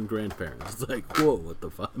parents and grandparents. It's like, whoa, what the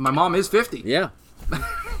fuck? My mom is 50. Yeah.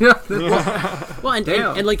 Yeah. Well, and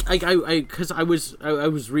Damn. like because I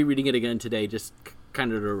was rereading it again today, just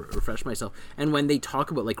kind of to refresh myself. And when they talk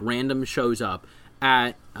about like random shows up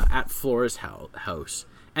at Flora's house,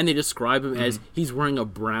 and they describe him as he's wearing a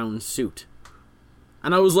brown suit.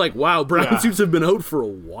 And I was like, wow, brown suits have been out for a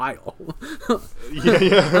while.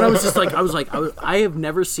 And I was just like, I have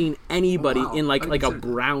never seen anybody in like a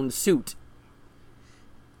brown suit.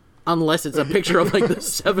 Unless it's a picture of like the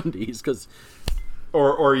 70s, because...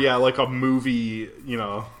 Or like a movie,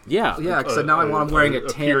 Yeah, because now I'm wearing a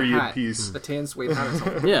tan period hat. piece. A tan suede hat or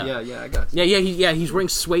something. Yeah. I got you. Yeah, he's wearing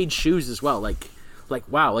suede shoes as well. Like like,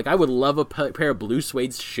 wow, like I would love a pair of blue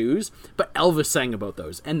suede shoes, but Elvis sang about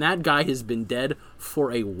those, and that guy has been dead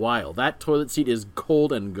for a while. That toilet seat is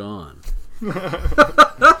cold and gone.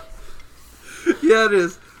 Yeah, it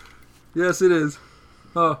is. Yes, it is.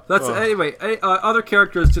 Oh, that's anyway. Other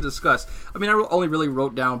characters to discuss. I mean, I only really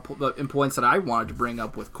wrote down in points that I wanted to bring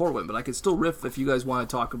up with Corwin, but I could still riff if you guys want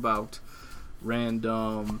to talk about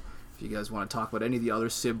Random. If you guys want to talk about any of the other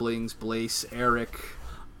siblings, Blaze, Eric.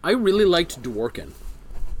 I really liked Dworkin.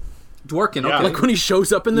 Dworkin, Yeah. okay. Like when he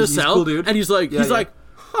shows up in the He's cell, cool, dude. and he's like,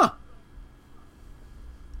 huh,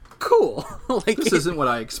 cool. Like This isn't what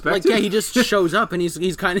I expected. Like, yeah, he just shows up and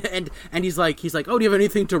he's kind of and he's like, oh, do you have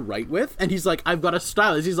anything to write with? And he's like, I've got a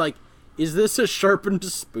stylus. He's like, is this a sharpened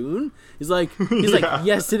spoon? He's like,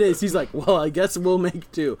 yes, it is. He's like, well, I guess we'll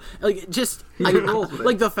make two. Like, just rolls with it.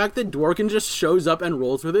 like the fact that Dworkin just shows up and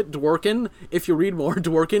rolls with it. Dworkin, if you read more,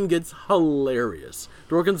 Dworkin gets hilarious.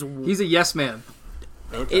 He's a yes man.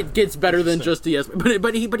 Okay. It gets better than just a yes, but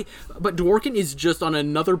Dworkin is just on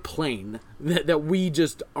another plane that we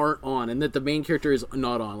just aren't on, and that the main character is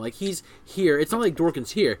not on. Like, he's here. It's not like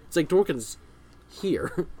Dworkin's here. It's like Dworkin's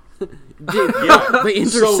here. They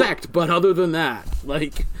intersect, but other than that,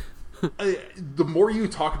 like, the more you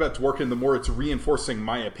talk about Dworkin, the more it's reinforcing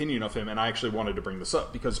my opinion of him, and I actually wanted to bring this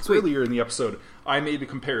up because earlier in the episode, I made a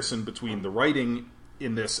comparison between the writing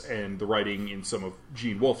in this and the writing in some of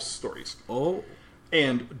Gene Wolfe's stories. Oh.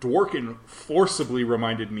 And Dworkin forcibly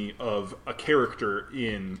reminded me of a character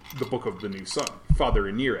in the Book of the New Sun, Father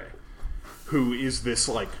Inire, who is this,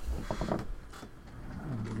 like,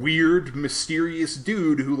 weird, mysterious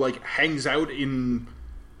dude who, like, hangs out in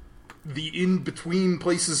the in-between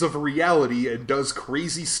places of reality and does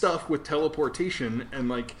crazy stuff with teleportation and,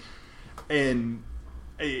 like,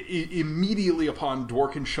 immediately upon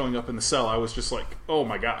Dworkin showing up in the cell, I was just like, oh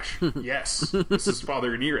my gosh, yes, this is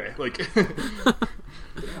Father Inire. Like,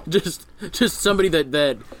 just somebody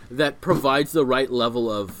that provides the right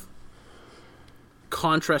level of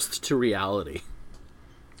contrast to reality.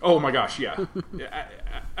 oh my gosh, yeah.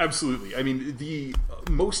 Absolutely. I mean,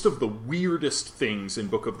 most of the weirdest things in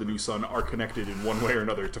Book of the New Sun are connected in one way or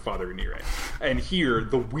another to Father Inire. And here,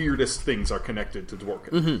 the weirdest things are connected to Dworkin.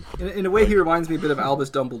 Mm-hmm. In a way, he reminds me a bit of Albus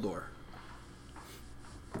Dumbledore.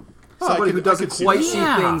 Somebody who doesn't quite see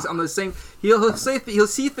things on the same. He'll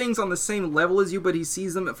see things on the same level as you, but he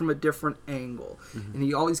sees them from a different angle, and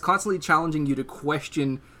he's constantly challenging you to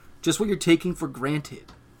question just what you're taking for granted.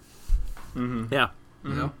 Yeah.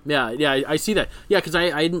 You know? Yeah, I see that. Yeah, because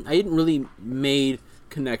I didn't really made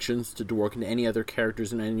connections to Dworkin to any other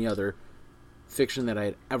characters in any other fiction that I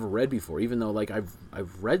had ever read before. Even though, like,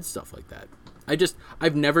 I've read stuff like that,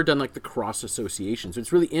 I've never done, like, the cross association. So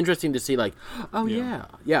it's really interesting to see, like, oh yeah.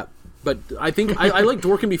 But I think I liked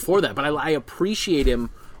Dworkin before that, but I appreciate him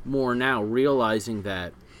more now, realizing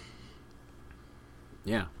that.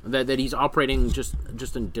 Yeah, that he's operating just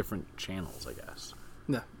in different channels, I guess.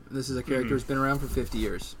 Yeah, this is a character who's been around for 50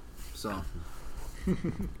 years. So,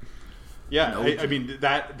 Yeah, I mean,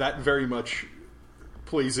 that very much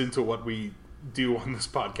plays into what we do on this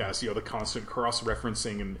podcast, you know, the constant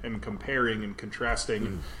cross-referencing and comparing and contrasting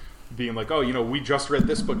and being like, oh, you know, we just read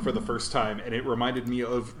this book for the first time and it reminded me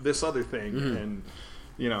of this other thing, and,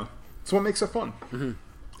 you know, it's what makes it fun.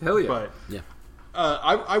 hell yeah. But Yeah.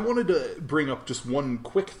 I wanted to bring up just one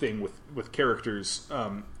quick thing with characters.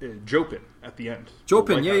 Jopin at the end.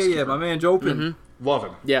 Jopin, The White House yeah, Keeper. my man Jopin. Love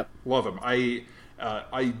him. Yep. Love him. I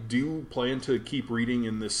do plan to keep reading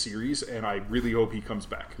in this series, and I really hope he comes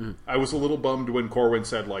back. I was a little bummed when Corwin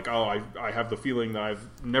said, like, oh, I have the feeling that I'm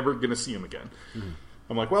never going to see him again.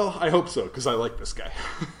 I'm like, well, I hope so, because I like this guy.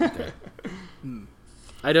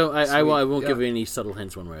 I won't give Yeah. you any subtle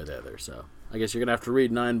hints one way or the other, so I guess you're going to have to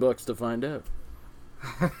read 9 books to find out.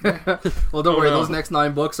 Well, don't worry, no. those next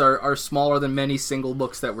 9 books are smaller than many single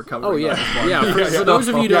books that we're covering. Oh, yeah. on this one. Yeah, for those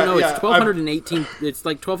of you who don't know, Yeah, it's 1,218, it's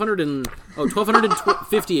like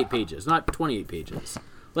 1,258 pages, not 28 pages.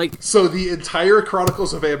 Like, So the entire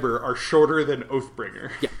Chronicles of Amber are shorter than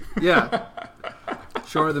Oathbringer. Yeah.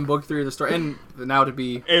 Shorter than book 3 of the story. And now to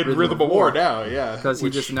be And Rhythm of War now, yeah. Because he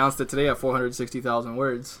which- just announced it today at 460,000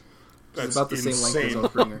 words. That's It's about the same length insane. as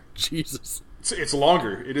Oathbringer. Jesus. It's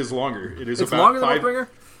longer. It is longer. It is It's about longer than 5 Oathbringer?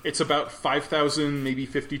 It's about 5,000, maybe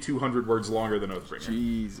 5,200 words longer than Oathbringer.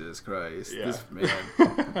 Jesus Christ. Yeah. This man.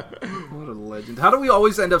 What a legend. How do we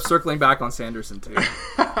always end up circling back on Sanderson, too?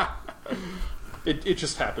 It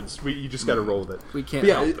just happens. You just got to roll with it. We can't But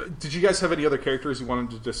yeah, help it. did you guys have any other characters you wanted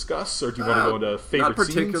to discuss, or do you want to go into favorite Not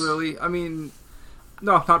particularly. I mean,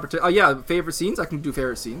 no, not particularly. Yeah, favorite scenes? I can do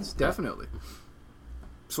favorite scenes, definitely.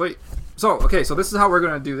 Sweet. So, okay, so this is how we're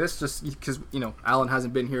going to do this, just because, Alan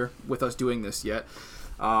hasn't been here with us doing this yet.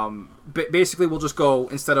 Basically, we'll just go,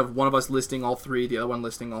 instead of one of us listing all three, the other one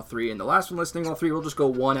listing all three, and the last one listing all three, we'll just go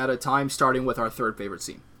one at a time, starting with our third favorite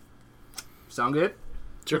scene. Sound good?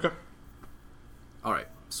 Sure. Okay. All right,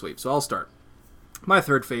 sweet. So I'll start. My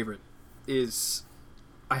third favorite is,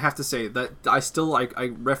 I have to say that I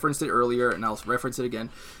referenced it earlier, and I'll reference it again.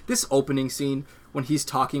 This opening scene, when he's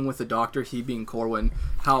talking with the doctor, he being Corwin,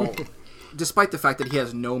 how, despite the fact that he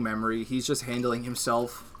has no memory, he's just handling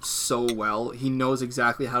himself so well. He knows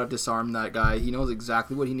exactly how to disarm that guy. He knows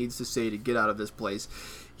exactly what he needs to say to get out of this place.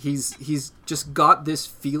 He's just got this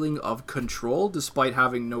feeling of control, despite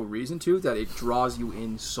having no reason to, that it draws you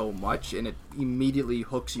in so much, and it immediately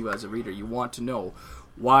hooks you as a reader. You want to know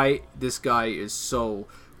why this guy is so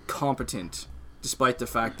competent, despite the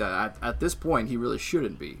fact that at this point he really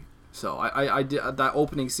shouldn't be. So I did that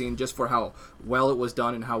opening scene, just for how well it was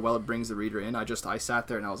done and how well it brings the reader in. I sat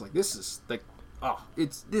there and I was like, this is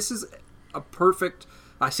a perfect.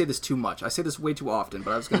 I say this too much. I say this way too often,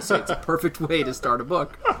 but I was going to say it's a perfect way to start a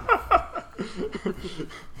book.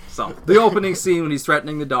 So the opening scene when he's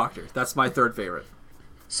threatening the doctor, that's my third favorite.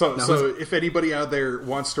 So if anybody out there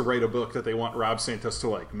wants to write a book that they want Rob Santos to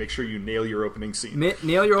like, make sure you nail your opening scene.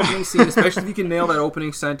 Nail your opening scene, especially if you can nail that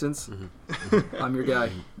opening sentence. I'm your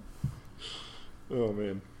guy. Oh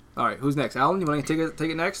man! All right, who's next? Alan, you want to take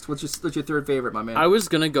it next? What's your third favorite, my man? I was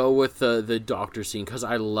gonna go with the doctor scene because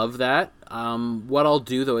I love that. What I'll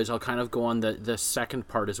do though is I'll kind of go on the second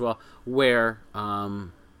part as well, where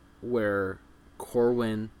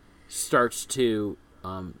Corwin starts to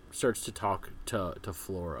talk to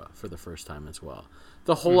Flora for the first time as well.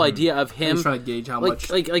 The whole idea of him trying to gauge how much,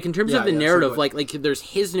 like in terms of the narrative, like there's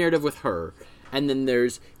his narrative with her, and then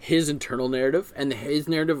there's his internal narrative, and his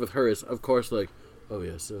narrative with her is, of course, like, oh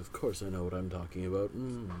yes, of course I know what I'm talking about.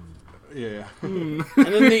 Yeah. And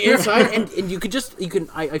then the inside, and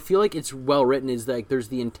I feel like it's well written. Is like there's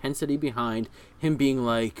the intensity behind him being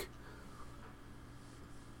like,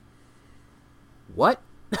 what?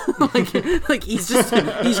 like he's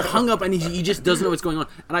hung up and he just doesn't know what's going on.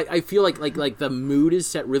 And I feel like the mood is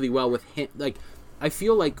set really well with him. Like I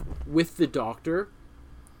feel like with the doctor,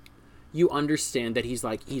 you understand that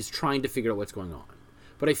he's trying to figure out what's going on.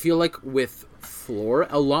 But I feel like with Flora,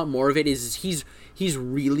 a lot more of it is he's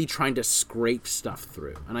really trying to scrape stuff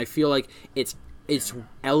through. And I feel like it's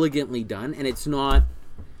elegantly done, and it's not.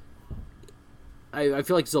 I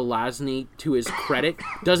feel like Zelazny, to his credit,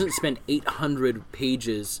 doesn't spend 800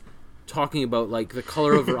 pages talking about like the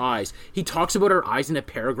color of her eyes. He talks about her eyes in a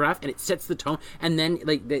paragraph, and it sets the tone, and then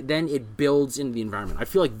then it builds into the environment. I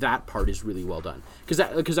feel like that part is really well done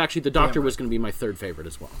because actually the doctor was going to be my third favorite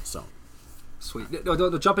as well. So. Sweet.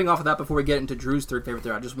 No, jumping off of that before we get into Drew's third favorite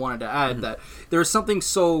there, I just wanted to add that there is something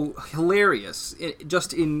so hilarious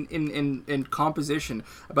just in composition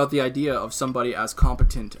about the idea of somebody as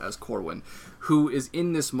competent as Corwin, who is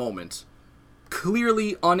in this moment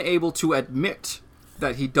clearly unable to admit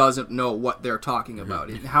that he doesn't know what they're talking about,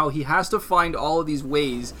 and how he has to find all of these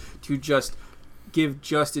ways to just give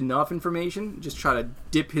just enough information, just try to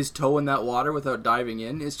dip his toe in that water without diving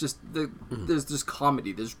in. It's just there's just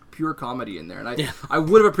comedy, there's pure comedy in there, and I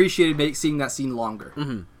would have appreciated seeing that scene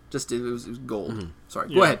longer. Just it was gold.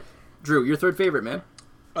 Sorry, go ahead, Drew. Your third favorite, man.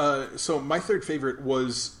 So my third favorite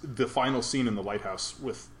was the final scene in the lighthouse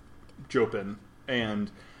with Jopin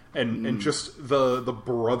and just the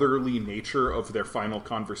brotherly nature of their final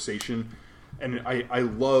conversation. And I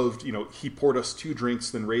loved, he poured us 2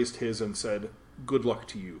 drinks, then raised his and said, "Good luck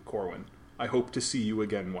to you, Corwin. I hope to see you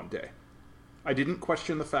again one day." I didn't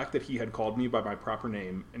question the fact that he had called me by my proper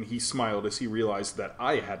name, and he smiled as he realized that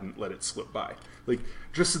I hadn't let it slip by. Like,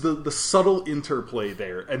 just the subtle interplay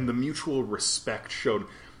there and the mutual respect shown.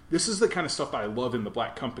 This is the kind of stuff I love in The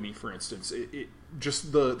Black Company, for instance. It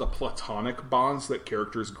just the platonic bonds that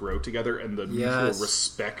characters grow together and the mutual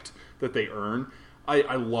respect that they earn.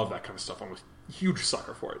 I love that kind of stuff. I'm a huge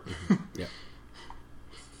sucker for it. Yeah.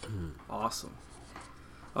 Awesome.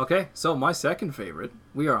 Okay, so my second favorite,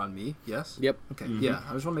 we are on me, yes? Yep. Okay, yeah,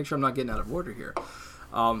 I just want to make sure I'm not getting out of order here.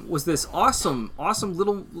 Was this awesome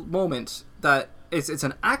little moment that it's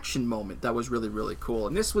an action moment that was really, really cool.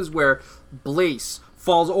 And this was where Blaze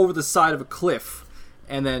falls over the side of a cliff,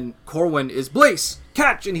 and then Corwin is, "Blaze,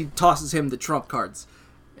 catch!" and he tosses him the trump cards.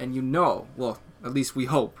 And well, at least we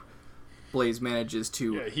hope, Blaze manages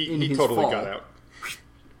to, he totally got out.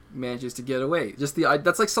 Manages to get away. Just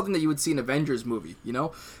that's like something that you would see in an Avengers movie,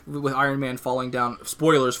 with Iron Man falling down.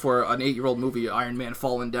 Spoilers for an 8-year-old movie: Iron Man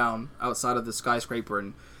falling down outside of the skyscraper,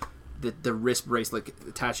 and the wrist bracelet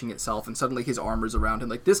attaching itself, and suddenly his armor's around him.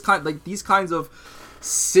 Like these kinds of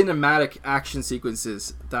cinematic action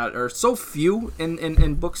sequences that are so few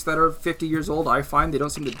in books that are 50 years old. I find they don't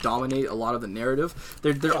seem to dominate a lot of the narrative.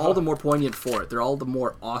 They're all the more poignant for it. They're all the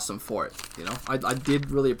more awesome for it. You know, I did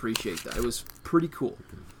really appreciate that. It was pretty cool.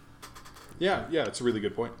 Yeah, it's a really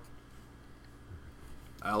good point.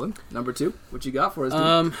 Alan, number 2, what you got for us,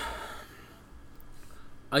 dude?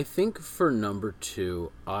 I think for number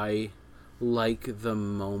 2, I like the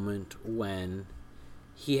moment when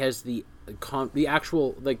he has the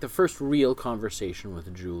actual, like, the first real conversation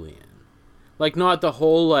with Julian. Like, not the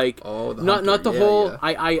whole, like, not the whole, yeah.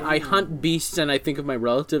 I hunt beasts and I think of my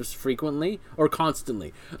relatives frequently or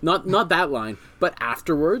constantly. Not that line, but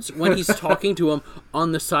afterwards, when he's talking to him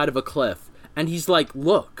on the side of a cliff, and he's like,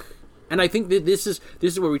 look. And I think that this is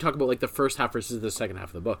where we talk about, like, the first half versus the second half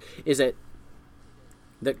of the book, is that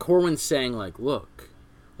Corwin's saying, like, look,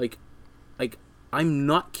 like, I'm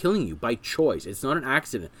not killing you by choice. It's not an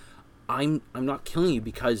accident. I'm not killing you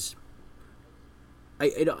because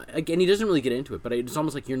again, he doesn't really get into it, but it's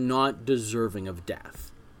almost like you're not deserving of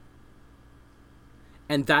death.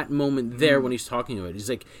 And that moment there, when he's talking to it, he's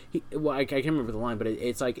like, I can't remember the line, but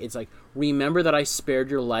it's like, remember that I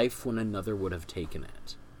spared your life when another would have taken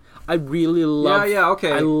it. I really love.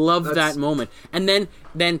 Okay. I love that moment, and then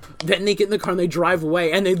they get in the car and they drive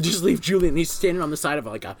away, and they just leave Julian. And he's standing on the side of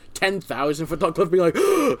like a 10,000-foot tall cliff, being like,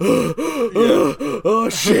 "Oh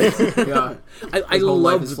shit!" Yeah, I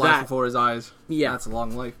love is that before his eyes. Yeah, that's a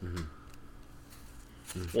long life.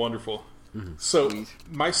 Wonderful. So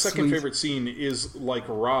my second favorite scene is, like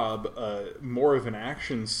Rob, more of an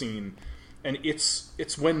action scene, and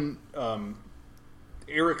it's when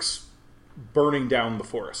Eric's burning down the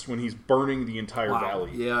forest, when he's burning the entire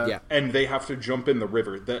valley. Yeah. And they have to jump in the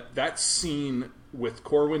river. That scene with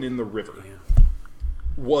Corwin in the river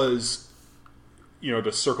was, you know,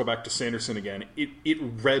 to circle back to Sanderson again, it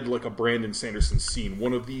read like a Brandon Sanderson scene.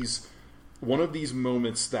 One of these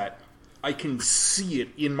moments that I can see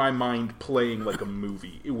it in my mind playing like a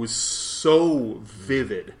movie. It was so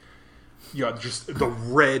vivid. Yeah, just the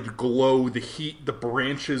red glow, the heat, the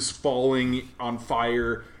branches falling on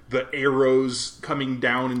fire, the arrows coming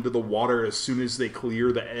down into the water as soon as they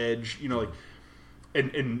clear the edge, you know, like,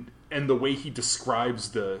 and the way he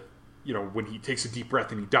describes the, you know, when he takes a deep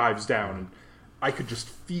breath and he dives down, and I could just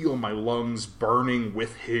feel my lungs burning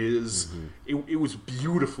with his. It was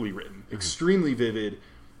beautifully written, extremely vivid,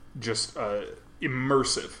 just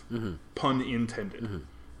immersive, pun intended.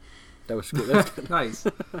 That was good. Nice.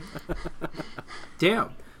 Damn.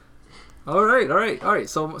 All right.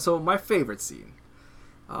 So my favorite scene.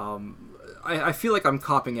 I feel like I'm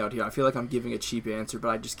copping out here. I feel like I'm giving a cheap answer, but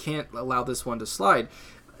I just can't allow this one to slide.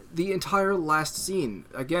 The entire last scene,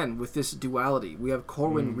 again, with this duality, we have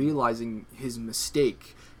Corwin realizing his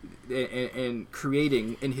mistake and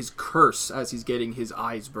creating in his curse as he's getting his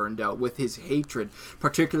eyes burned out, with his hatred,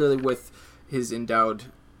 particularly with his endowed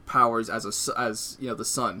powers as you know, the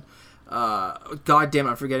sun. God damn it,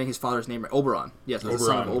 I'm forgetting his father's name. Oberon. Yes, the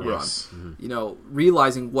son of Oberon. Yes. You know,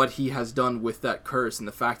 realizing what he has done with that curse, and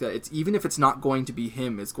the fact that it's, even if it's not going to be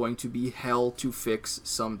him, it's going to be hell to fix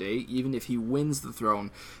someday. Even if he wins the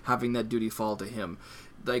throne, having that duty fall to him.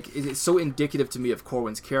 Like, it's so indicative to me of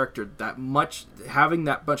Corwin's character, that much, having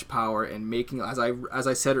that much power and making, as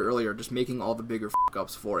I said earlier, just making all the bigger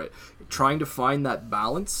f***ups for it, trying to find that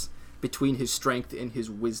balance between his strength and his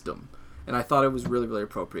wisdom. And I thought it was really, really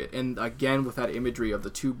appropriate. And again, with that imagery of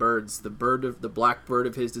the two birds, the black bird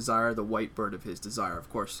of his desire, the white bird of his desire, of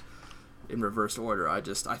course, in reverse order. I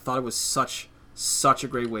thought it was such a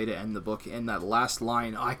great way to end the book. And that last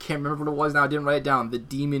line, I can't remember what it was now, I didn't write it down. The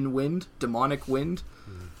demonic wind.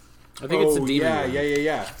 I think it's a demon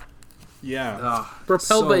wind. Yeah.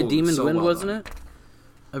 Propelled by a demon wind, wasn't it?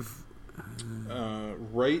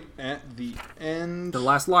 Right at the end. The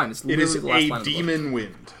last line. It is a demon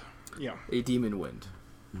wind. Yeah, a demon wind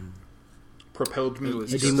propelled me. A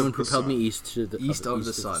demon wind propelled me east of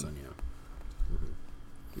the sun.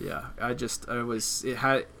 Yeah, I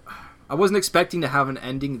wasn't expecting to have an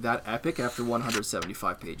ending that epic after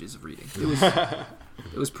 175 pages of reading.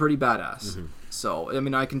 It was pretty badass. So I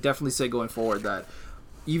mean, I can definitely say going forward that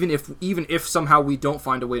even if somehow we don't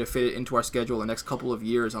find a way to fit it into our schedule the next couple of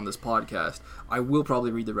years on this podcast, I will probably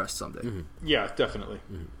read the rest someday. Yeah, definitely.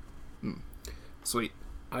 Sweet.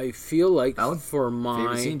 I feel like, Alan, for my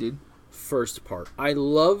favorite scene, dude. First part, I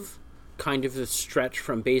love kind of the stretch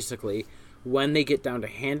from basically when they get down to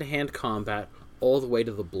hand-to-hand combat all the way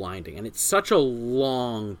to the blinding, and it's such a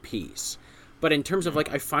long piece. But in terms of,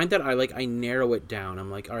 like, I find that I narrow it down. I'm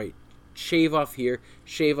like, all right, shave off here,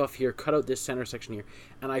 cut out this center section here,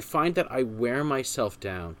 and I find that I wear myself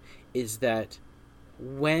down is that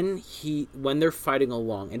when they're fighting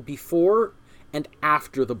along, and before and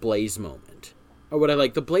after the Blaze moment, or what I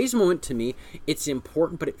like, the Blaze moment to me, it's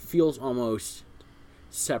important, but it feels almost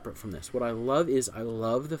separate from this. What I love is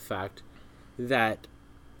the fact that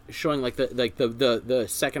showing like the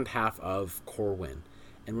second half of Corwin,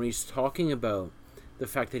 and when he's talking about the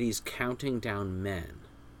fact that he's counting down men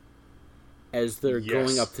as they're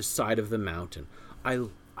going up the side of the mountain. I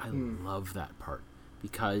love that part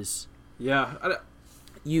because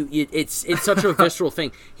it's such a visceral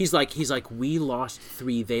thing. He's like we lost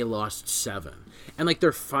 3, they lost 7, and like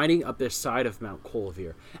they're fighting up this side of Mount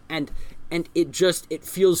Colvir, and it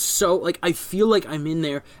feels so like I feel like I'm in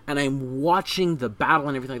there and I'm watching the battle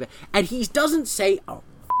and everything like that, and he doesn't say a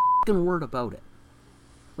fucking word about it.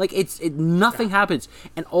 Like nothing happens,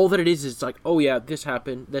 and all that it is like, oh yeah, this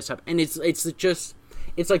happened, and it's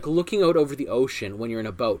like looking out over the ocean when you're in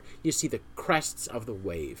a boat. You see the crests of the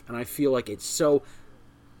wave, and I feel like it's so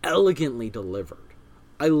elegantly delivered.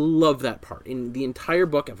 I love that part. In the entire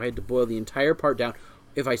book, if I had to boil the entire part down,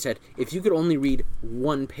 if I said, if you could only read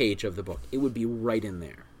 1 page of the book, it would be right in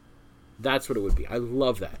there. That's what it would be. I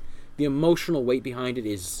love that. The emotional weight behind it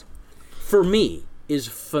is, for me, is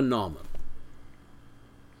phenomenal.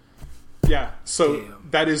 Yeah, so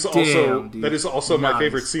that is also my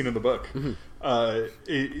favorite scene in the book.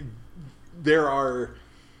 Mm-hmm. There are...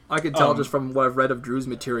 I could tell just from what I've read of Drew's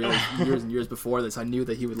material years and years before this, I knew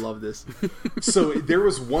that he would love this. So there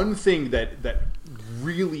was one thing that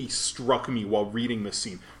really struck me while reading this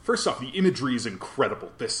scene. First off, the imagery is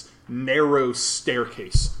incredible. This narrow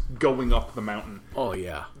staircase going up the mountain. Oh,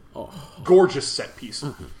 yeah. Oh. Gorgeous set piece.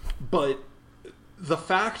 Mm-hmm. But the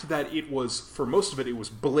fact that it was, for most of it, it was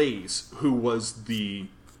Blaze who was the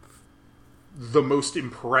most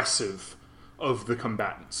impressive of the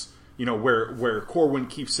combatants. You know, where Corwin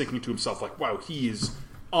keeps thinking to himself, like, wow, he is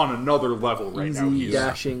on another level right now. He's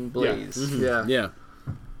dashing Blaze. Yeah. Mm-hmm. Yeah.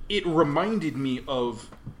 It reminded me of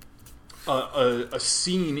a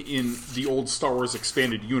scene in the old Star Wars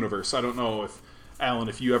Expanded Universe. I don't know if, Alan,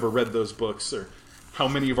 if you ever read those books, or how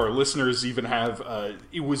many of our listeners even have.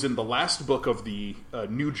 It was in the last book of the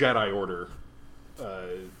New Jedi Order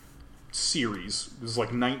series. It was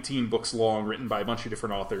like 19 books long, written by a bunch of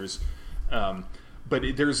different authors. But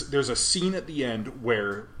there's a scene at the end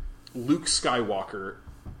where Luke Skywalker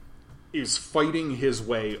is fighting his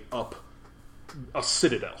way up a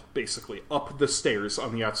citadel, basically, up the stairs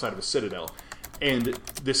on the outside of a citadel. And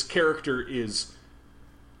this character is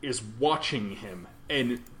watching him,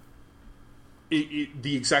 and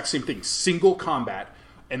the exact same thing. Single combat,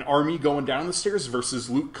 an army going down the stairs versus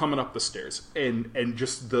Luke coming up the stairs, and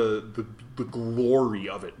just the glory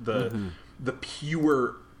of it, the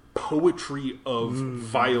pure poetry of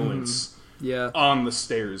violence on the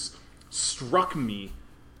stairs struck me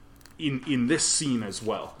in this scene as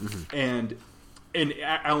well. And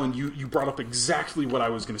Alan, you brought up exactly what I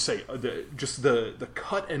was going to say. Just the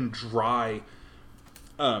cut and dry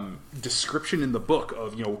description in the book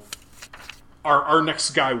of, you know, our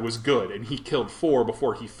next guy was good and he killed 4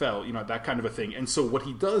 before he fell, you know, that kind of a thing. And so what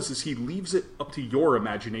he does is he leaves it up to your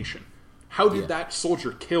imagination. How did that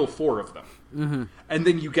soldier kill 4 of them? Mm-hmm. And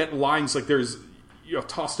then you get lines like there's, you know,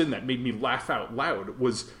 tossed in that made me laugh out loud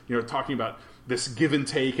was, you know, talking about this give and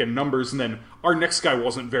take and numbers, and then our next guy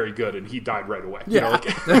wasn't very good and he died right away. Yeah.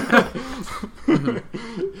 You know,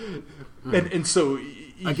 like, and so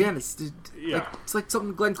again, it's like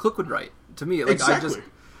something Glenn Cook would write to me. Like exactly.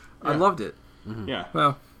 I loved it. Mm-hmm. Yeah.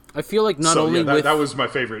 Well, I feel like that was my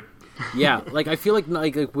favorite. Yeah, like I feel like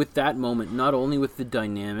with that moment, not only with the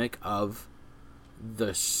dynamic of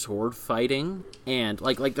the sword fighting and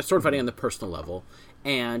like the sword fighting on the personal level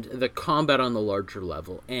and the combat on the larger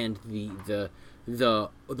level and the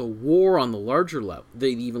war on the larger level, the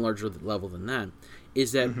even larger level than that,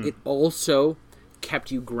 is that it also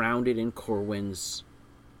kept you grounded in Corwin's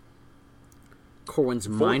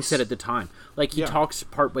mindset at the time. Like he talks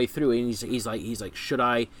partway through and he's like should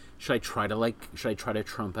I try to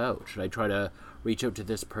trump out? Should I try to reach out to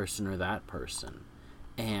this person or that person?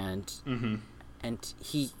 And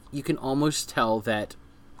you can almost tell that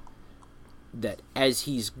as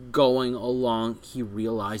he's going along, he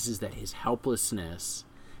realizes that his helplessness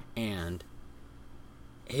and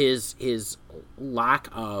his lack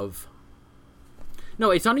of... No,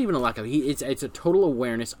 it's not even a lack of... It's a total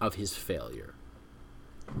awareness of his failure.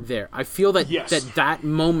 There. I feel that that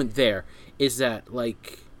moment there is that, well,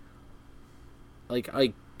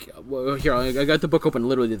 here, I got the book open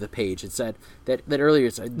literally to the page. It said that earlier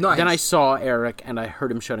it said, nice. Then I saw Eric and I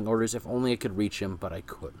heard him shouting orders, if only I could reach him, but I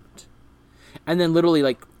couldn't. And then literally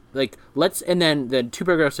like let's, and then 2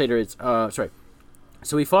 paragraphs later it's,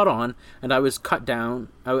 So we fought on, and I was cut down,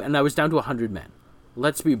 and I was down to 100 men.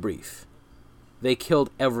 Let's be brief. They killed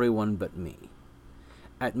everyone but me.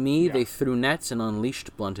 At me, they threw nets and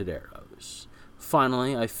unleashed blunted arrows.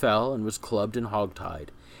 Finally, I fell and was clubbed and hogtied,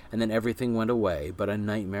 and then everything went away but a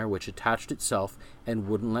nightmare which attached itself and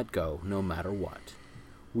wouldn't let go no matter what.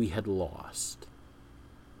 We had lost.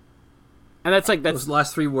 And that's those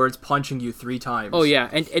last 3 words punching you 3 times. Oh yeah,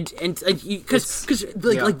 and because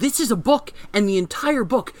this is a book, and the entire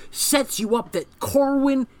book sets you up that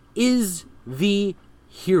Corwin is the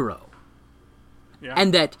hero,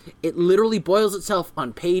 and that it literally boils itself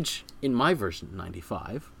on page, in my version,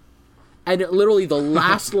 95, and it literally the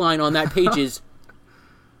last line on that page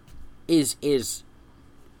is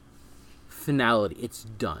finality. It's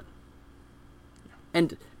done,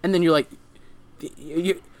 and then you're like,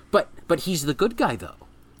 But he's the good guy, though.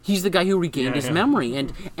 He's the guy who regained his memory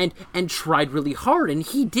and tried really hard, and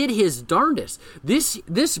he did his darndest.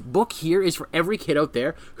 This book here is for every kid out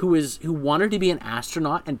there who wanted to be an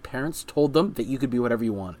astronaut, and parents told them that you could be whatever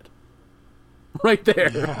you wanted. Right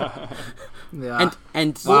there. Yeah.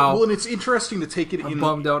 And wow. Well, and it's interesting to take it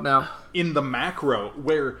bummed out now. In the macro,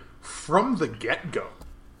 where from the get-go,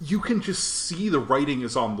 you can just see the writing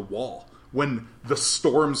is on the wall. When the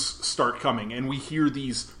storms start coming and we hear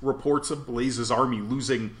these reports of Blaze's army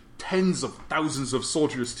losing tens of thousands of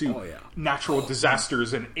soldiers to natural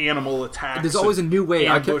disasters and animal attacks. There's always a new way.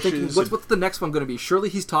 I kept thinking, ambushes what's the next one going to be? Surely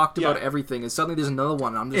he's talked about everything, and suddenly there's another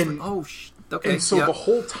one. And I'm just like, oh, okay. And so the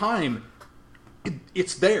whole time,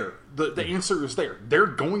 it's there. The answer is there. They're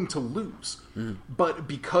going to lose. But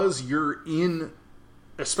because you're in...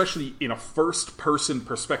 especially in a first-person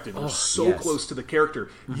perspective, you're so close to the character,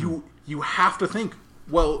 you have to think,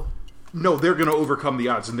 well, no, they're going to overcome the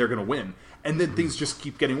odds and they're going to win. And then things just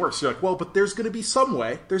keep getting worse. You're like, well, but there's going to be some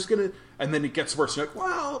way. And then it gets worse. You're like,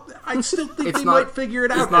 well, I still think they might figure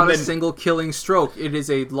it out. It's not a single killing stroke. It is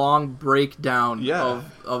a long breakdown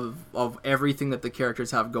of everything that the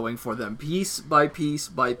characters have going for them, piece by piece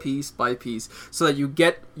by piece by piece, so that you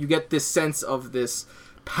get this sense of this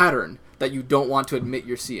pattern that you don't want to admit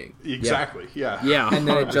you're seeing. Exactly. Yeah. And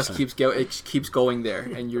then it just keeps going there,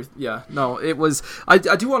 and you're it was. I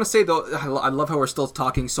do want to say though, I love how we're still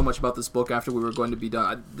talking so much about this book after we were going to be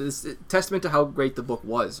done. This testament to how great the book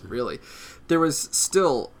was. Really, there was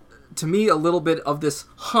still, to me, a little bit of this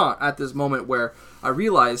at this moment where I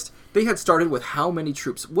realized they had started with how many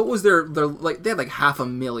troops? What was their like? They had like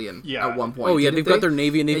 500,000 at one point. Oh yeah, they've got their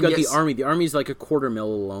navy and they've got the army. The army's like a 250,000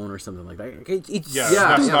 alone or something like that. They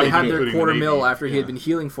had their 250,000 after he had been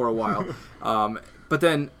healing for a while. But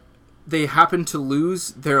then they happened to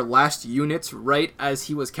lose their last units right as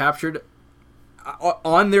he was captured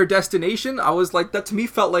on their destination. I was like, that to me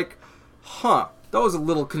felt like, that was a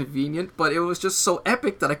little convenient, but it was just so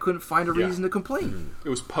epic that I couldn't find a reason to complain. It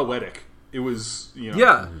was poetic. It was,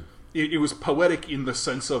 It was poetic in the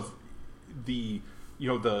sense of the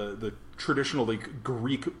traditional like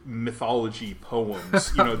Greek mythology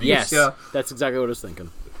poems. Yes, that's exactly what I was thinking.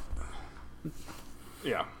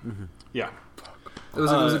 Yeah, It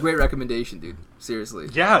was a great recommendation, dude. Seriously.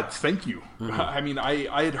 Yeah, thank you. I mean,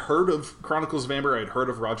 I had heard of Chronicles of Amber. I had heard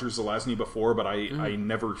of Roger Zelazny before, but I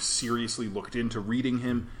never seriously looked into reading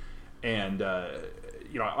him. And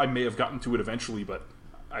I may have gotten to it eventually, but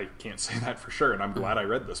I can't say that for sure, and I'm glad I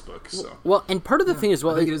read this book. So and part of the thing as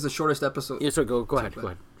well, I think it is the shortest episode. Yeah, so go ahead.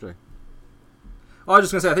 Sorry. Oh, I was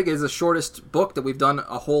just gonna say, I think it is the shortest book that we've done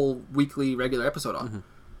a whole weekly regular episode on.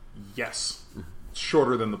 Yes,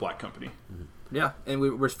 shorter than the Black Company. Yeah, and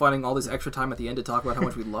we're finding all this extra time at the end to talk about how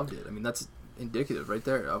much we loved it. I mean, that's indicative right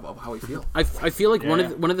there of how we feel. I feel like one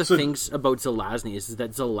of the things about Zelazny is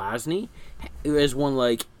that Zelazny has won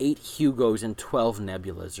like 8 Hugos and 12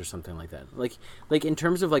 Nebulas or something like that. Like in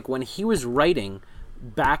terms of like when he was writing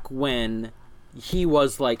back when he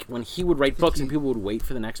was like when he would write books and people would wait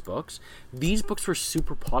for the next books, these books were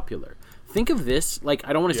super popular. Think of this, like,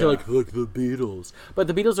 I don't want to say, like the Beatles, but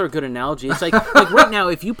the Beatles are a good analogy. It's like right now,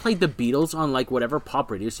 if you played the Beatles on, like, whatever pop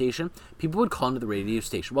radio station, people would call into the radio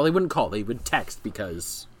station. Well, they wouldn't call, they would text,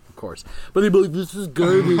 because, of course. But they'd be like, this is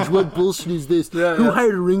garbage, what bullshit is this? Who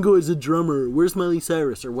hired Ringo as a drummer? Where's Miley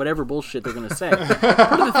Cyrus? Or whatever bullshit they're going to say.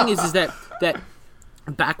 Part of the thing is that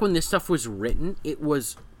back when this stuff was written, it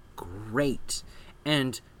was great.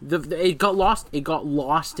 And it got lost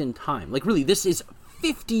in time. Like, really, this is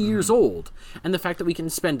 50 years old, and the fact that we can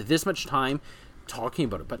spend this much time talking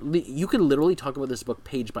about it, but you can literally talk about this book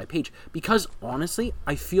page by page, because honestly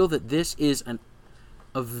I feel that this is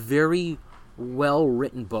a very well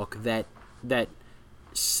written book that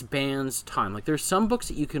spans time. Like, there's some books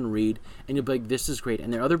that you can read and you'll be like, this is great,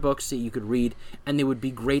 and there are other books that you could read and they would be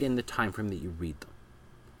great in the time frame that you read them.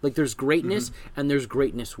 Like there's greatness and there's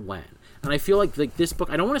greatness when. And I feel like this book,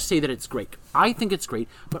 I don't want to say that it's great. I think it's great,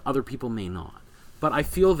 but other people may not. But I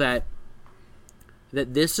feel that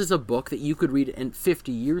this is a book that you could read in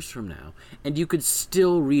 50 years from now, and you could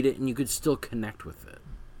still read it and you could still connect with it.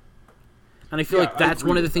 And I feel like that's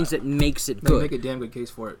one of the things that makes it good. Make a damn good case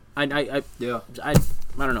for it. I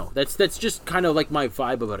don't know. That's just kind of like my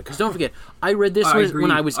vibe about it. Because don't forget, I read this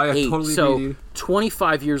when I was 8. Totally so agree,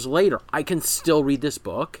 25 years later, I can still read this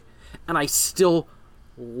book, and I still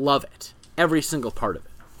love it. Every single part of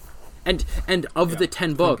it. And of the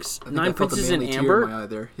 10 books, I think Nine I felt the Princes in manly tear in my eye Amber,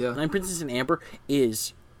 there. Yeah. Nine Princes in Amber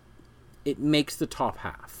it makes the top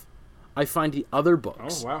half. I find the other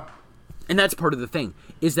books, Oh, wow. and that's part of the thing,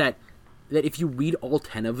 is that if you read all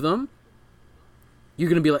 10 of them, you're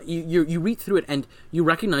going to be like, you read through it and you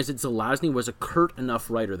recognize that Zelazny was a curt enough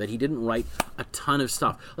writer, that he didn't write a ton of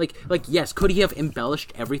stuff. Like yes, could he have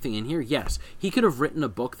embellished everything in here? Yes. He could have written a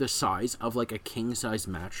book the size of like a king-size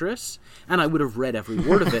mattress, and I would have read every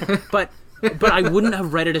word of it, but I wouldn't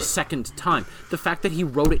have read it a second time. The fact that he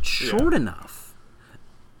wrote it short enough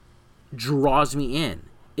draws me in,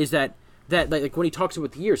 is that like when he talks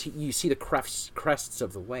about the years, you see the crests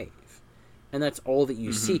of the wave. And that's all that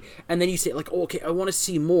you see. And then you say, like, oh, okay, I want to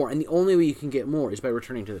see more. And the only way you can get more is by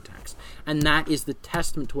returning to the text. And that is the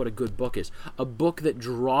testament to what a good book is. A book that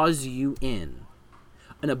draws you in.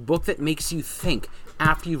 And a book that makes you think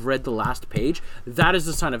after you've read the last page. That is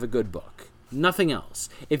the sign of a good book. Nothing else.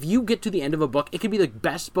 If you get to the end of a book, it could be the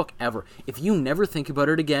best book ever. If you never think about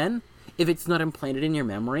it again, if it's not implanted in your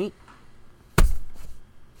memory...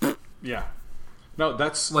 Yeah. No,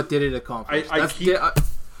 that's... What did it accomplish?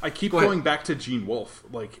 I keep going back to Gene Wolfe.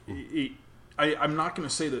 Like, I'm not going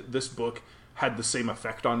to say that this book had the same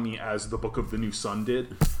effect on me as the Book of the New Sun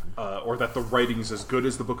did, or that the writing is as good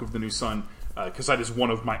as the Book of the New Sun, because that is one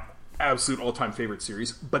of my absolute all-time favorite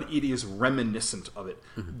series. But it is reminiscent of it.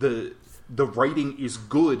 The writing is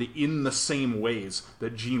good in the same ways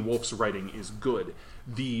that Gene Wolfe's writing is good.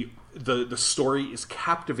 The story is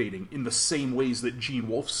captivating in the same ways that Gene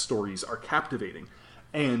Wolfe's stories are captivating,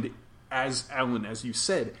 and as Alan, as you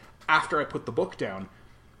said, after I put the book down,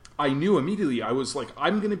 I knew immediately, I was like,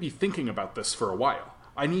 I'm going to be thinking about this for a while.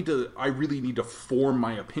 I really need to form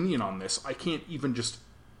my opinion on this. I can't even just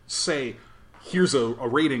say, here's a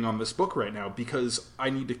rating on this book right now, because I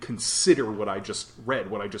need to consider what I just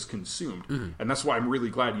read, what I just consumed. Mm-hmm. And that's why I'm really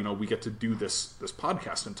glad, we get to do this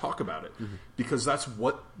podcast and talk about it, because that's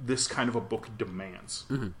what this kind of a book demands.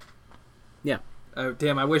 Mm-hmm. Yeah.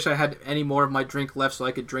 Damn, I wish I had any more of my drink left so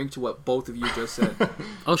I could drink to what both of you just said.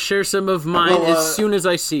 I'll share some of mine as soon as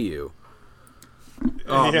I see you.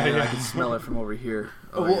 Oh, yeah, man, I can smell it from over here.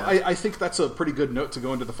 Oh, well, yeah. I think that's a pretty good note to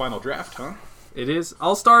go into the final draft, huh? It is.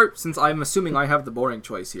 I'll start, since I'm assuming I have the boring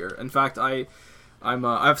choice here. In fact,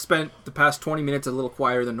 I've spent the past 20 minutes a little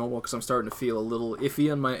quieter than normal because I'm starting to feel a little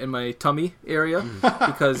iffy in my tummy area.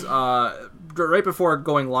 Because right before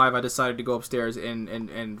going live, I decided to go upstairs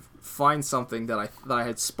and find something that I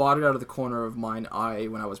had spotted out of the corner of mine eye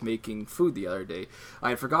when I was making food the other day. I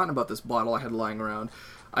had forgotten about this bottle I had lying around.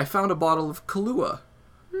 I found a bottle of Kahlua.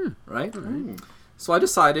 Right? So I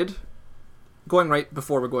decided, going right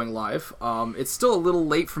before we're going live, it's still a little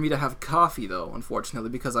late for me to have coffee, though,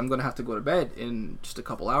 unfortunately, because I'm going to have to go to bed in just a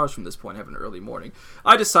couple hours from this point, have an early morning.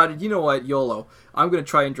 I decided, you know what, YOLO, I'm going to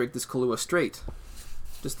try and drink this Kahlua straight.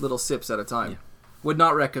 Just little sips at a time. Yeah. Would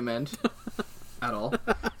not recommend at all.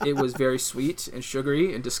 It was very sweet and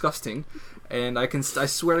sugary and disgusting, and I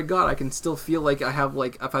swear to God, I can still feel like I have,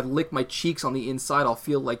 like, if I lick my cheeks on the inside, I'll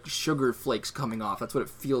feel like sugar flakes coming off. That's what it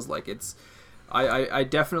feels like. I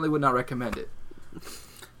definitely would not recommend it.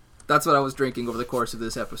 That's what I was drinking over the course of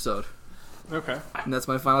this episode. Okay. And that's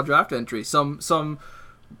my final draft entry. Some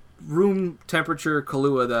room temperature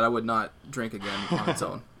Kahlua that I would not drink again on its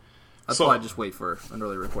own. That's why I just wait for an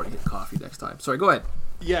early recording to get coffee next time. Sorry, go ahead.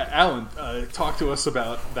 Yeah, Alan, talk to us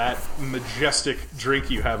about that majestic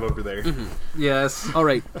drink you have over there. Mm-hmm. Yes. All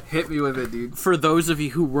right. Hit me with it, dude. For those of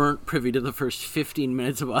you who weren't privy to the first 15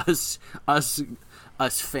 minutes of us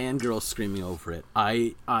fangirls screaming over it,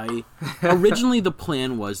 I originally the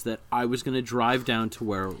plan was that I was going to drive down to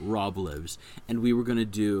where Rob lives, and we were going to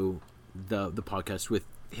do the podcast with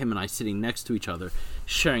him and I sitting next to each other,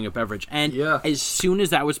 sharing a beverage. And as soon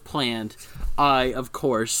as that was planned, I, of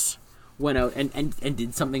course, went out and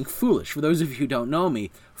did something foolish. For those of you who don't know me,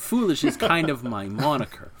 foolish is kind of my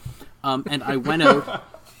moniker. And I went out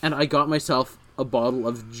and I got myself a bottle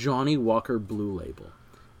of Johnny Walker Blue Label.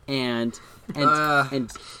 And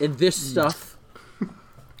this stuff,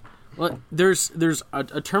 well, there's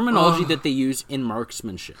a terminology that they use in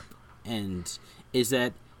marksmanship, and is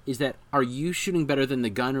that is that are you shooting better than the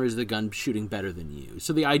gun, or is the gun shooting better than you?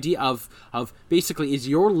 So the idea of basically, is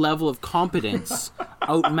your level of competence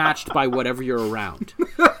outmatched by whatever you're around?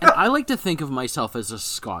 And I like to think of myself as a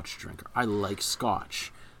Scotch drinker. I like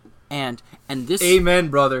Scotch, and this Amen,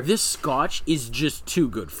 brother. this Scotch is just too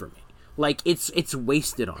good for me. Like it's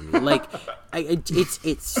wasted on me. Like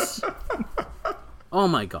it's oh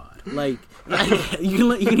my god. Like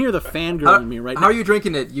you can hear the fangirl in me right now. How are you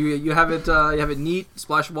drinking it? You have it you have it neat,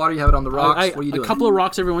 splash of water, you have it on the rocks. What are you doing? A couple of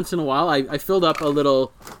rocks every once in a while. I filled up a little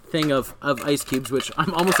thing of ice cubes, which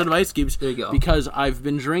I'm almost out of ice cubes. There you go. Because I've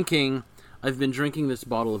been drinking this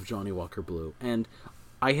bottle of Johnny Walker Blue, and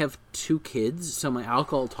I have 2 kids, so my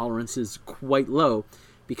alcohol tolerance is quite low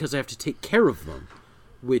because I have to take care of them,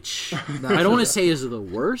 which I don't want to say is the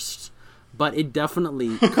worst, but it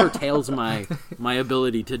definitely curtails my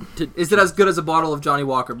ability to. Is it as good as a bottle of Johnny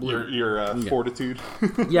Walker Blue? Your fortitude.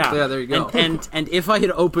 Yeah, Yeah, there you go. And if I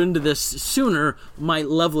had opened this sooner, my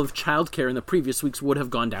level of childcare in the previous weeks would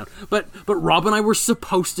have gone down. But Rob and I were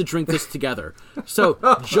supposed to drink this together, so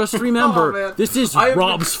just remember, Oh, man. this is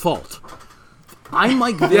Rob's fault. I'm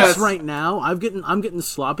like this Yes. right now. I'm getting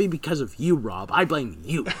sloppy because of you, Rob. I blame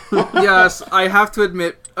you. Yes, I have to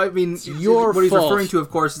admit. I mean, your what he's fault. referring to, of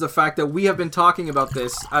course, is the fact that we have been talking about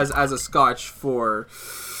this as a Scotch for.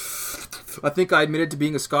 I think I admitted to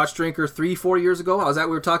being a Scotch drinker 3-4 years ago. We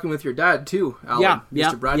were talking with your dad too, Alan. Yeah,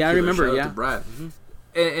 Mr. Brad yeah, I Keeler. remember, Shout out yeah. to Brad.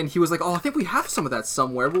 And he was like, "Oh, I think we have some of that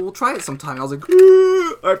somewhere. But we'll try it sometime." I was like,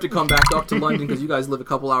 I have to come back up to London because you guys live a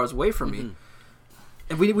couple hours away from me.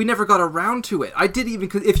 And we never got around to it. I did even,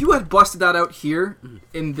 cause if you had busted that out here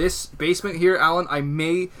in this basement here, Alan,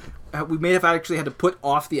 we may have actually had to put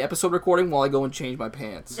off the episode recording while I go and change my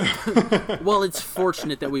pants. Well, it's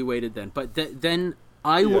fortunate that we waited then. But then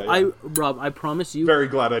Rob, I promise you. Very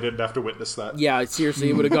glad I didn't have to witness that. Yeah, seriously,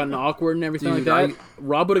 it would have gotten awkward and everything Dude, like that.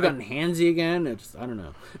 Rob would have gotten handsy again. I don't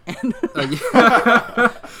know. And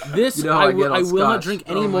this, You know how I get on I will not Scotch. drink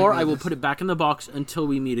Oh, my anymore. I will goodness. put it back in the box until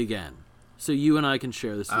we meet again. So you and I can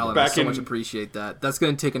share this Alan, together. I Back so in- much appreciate that. That's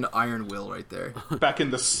going to take an iron will right there. Back in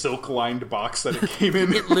the silk-lined box that it came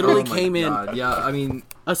in. It literally Oh my came in God. Yeah, I mean,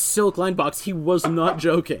 a silk line box. He was not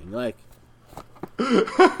joking. Like,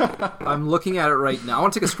 I'm looking at it right now. I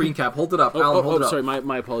want to take a screen cap. Hold it up, Alan. Hold it up. sorry,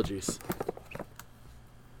 my apologies.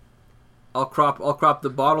 I'll crop the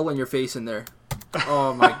bottle and your face in there.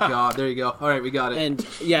 Oh my God! There you go. All right, we got it. And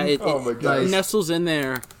yeah, it my God. nestles in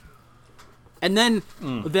there. And then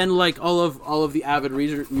like all of the avid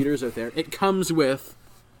readers out there, it comes with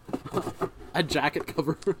a jacket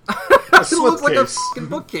cover. A It looks like a slipcase. fucking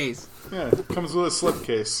bookcase. Yeah, it comes with a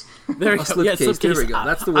slipcase. There you go. slipcase. Yeah, There slipcase. we go.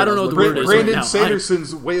 That's the word I don't I know was what the looking word for. is right Brandon now.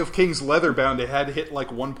 Sanderson's Way of Kings Leatherbound, it had hit like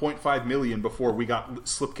 1.5 million before we got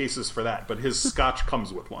slipcases for that, but his scotch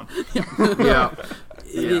comes with one. Yeah.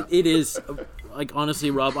 It is like,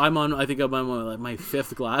 honestly, Rob. I think I'm on like my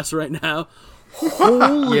 5th glass right now.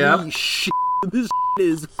 Holy Yeah. shit! This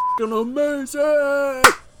is fucking amazing.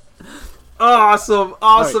 Awesome.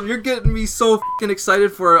 right. You're getting me so fucking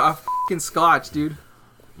excited for a fucking Scotch, dude.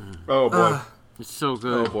 Oh boy. It's so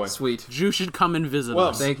good. Oh boy. Sweet. You should come and visit Well,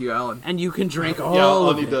 us, Thank you, Alan. and you can drink all Yeah, I'll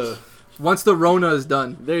of need it. to. Once the Rona is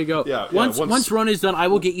done. There you go. Yeah, once once- Rona is done, I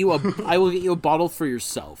will get you a bottle for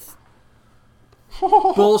yourself.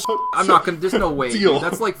 Bullshit. I'm not gonna. There's no way. Deal. Dude.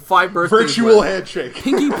 That's like 5 birthdays. Virtual left. handshake.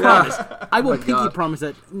 Pinky promise. I will my pinky God. promise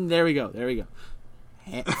that. There we go. There we go.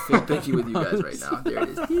 Feel pinky with you guys right now. There it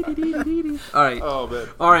is. All right. Oh man.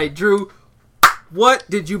 All right, Drew. What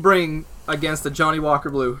did you bring against the Johnny Walker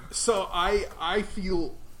Blue? So I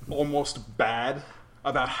feel almost bad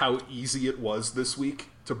about how easy it was this week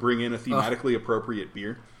to bring in a thematically appropriate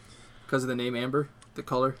beer. Because of the name Amber, the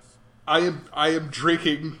color. I am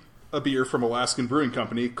drinking a beer from Alaskan Brewing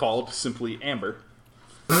Company called simply Amber.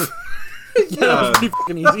 Yeah, pretty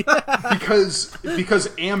fucking easy. because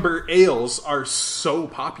amber ales are so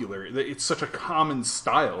popular. It's such a common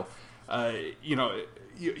style.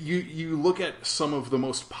 You look at some of the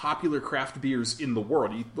most popular craft beers in the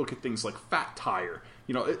world. You look at things like Fat Tire.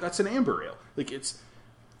 That's an amber ale. Like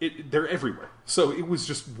they're everywhere. So it was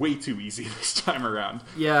just way too easy this time around.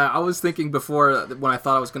 Yeah, I was thinking before when I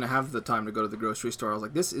thought I was going to have the time to go to the grocery store, I was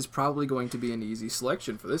like, this is probably going to be an easy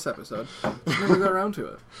selection for this episode. Just never got around to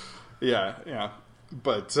it. Yeah.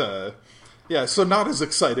 But so not as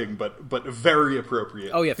exciting, but very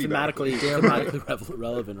appropriate. Oh yeah, thematically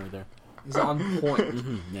relevant right there. He's on point.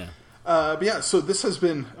 Yeah. But yeah, so this has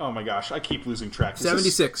been, oh my gosh, I keep losing track. Is this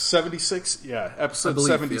 76. 76? Yeah, I episode believe,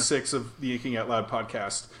 76 of the Inking Out Loud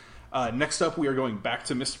podcast. Next up, we are going back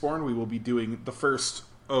to Mistborn. We will be doing the first,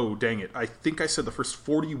 I think I said the first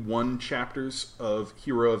 41 chapters of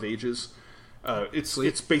Hero of Ages.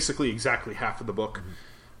 It's basically exactly half of the book.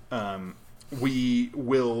 We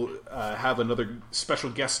will have another special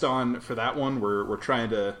guest on for that one. We're trying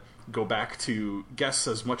to go back to guests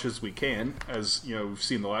as much as we can, as we've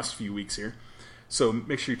seen the last few weeks here. So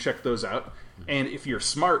make sure you check those out. And if you're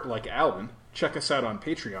smart like Alan, check us out on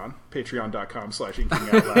Patreon,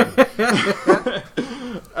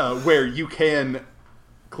 patreon.com/inkingoutloud, where you can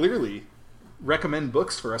clearly recommend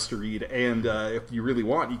books for us to read. And if you really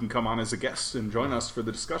want, you can come on as a guest and join us for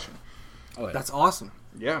the discussion. Oh, yeah. That's awesome.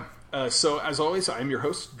 Yeah. So as always, I'm your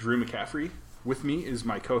host, Drew McCaffrey. With me is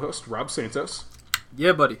my co-host, Rob Santos.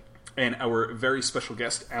 Yeah, buddy. And our very special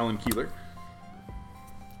guest, Alan Keeler.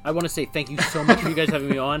 I want to say thank you so much for you guys having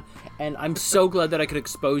me on, and I'm so glad that I could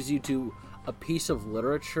expose you to a piece of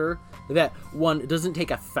literature that, one, doesn't take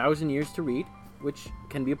 1,000 years to read, which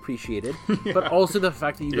can be appreciated, but also the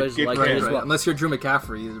fact that you guys like it as well. Unless you're Drew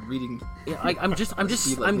McCaffrey, reading. Yeah, I'm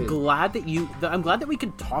glad that we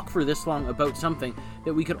could talk for this long about something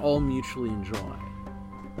that we could all mutually enjoy.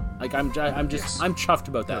 Like I'm chuffed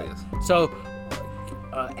about that. Yes. So,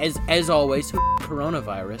 as always,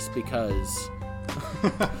 coronavirus, because.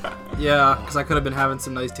 Yeah, because I could have been having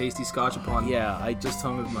some nice tasty scotch upon. Yeah, I just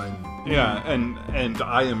tongue of mine. Yeah, and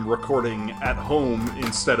I am recording at home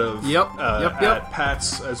instead of at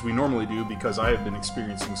Pat's as we normally do, because I have been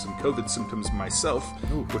experiencing some COVID symptoms myself,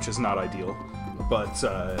 which is not ideal. But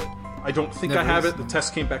I don't think I have it. The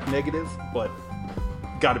test came back negative, but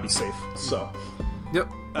got to be safe. So. Yep.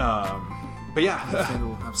 But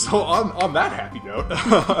yeah, so on that happy note,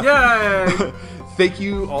 yay! Thank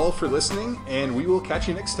you all for listening, and we will catch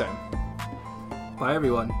you next time. Bye,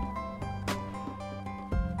 everyone.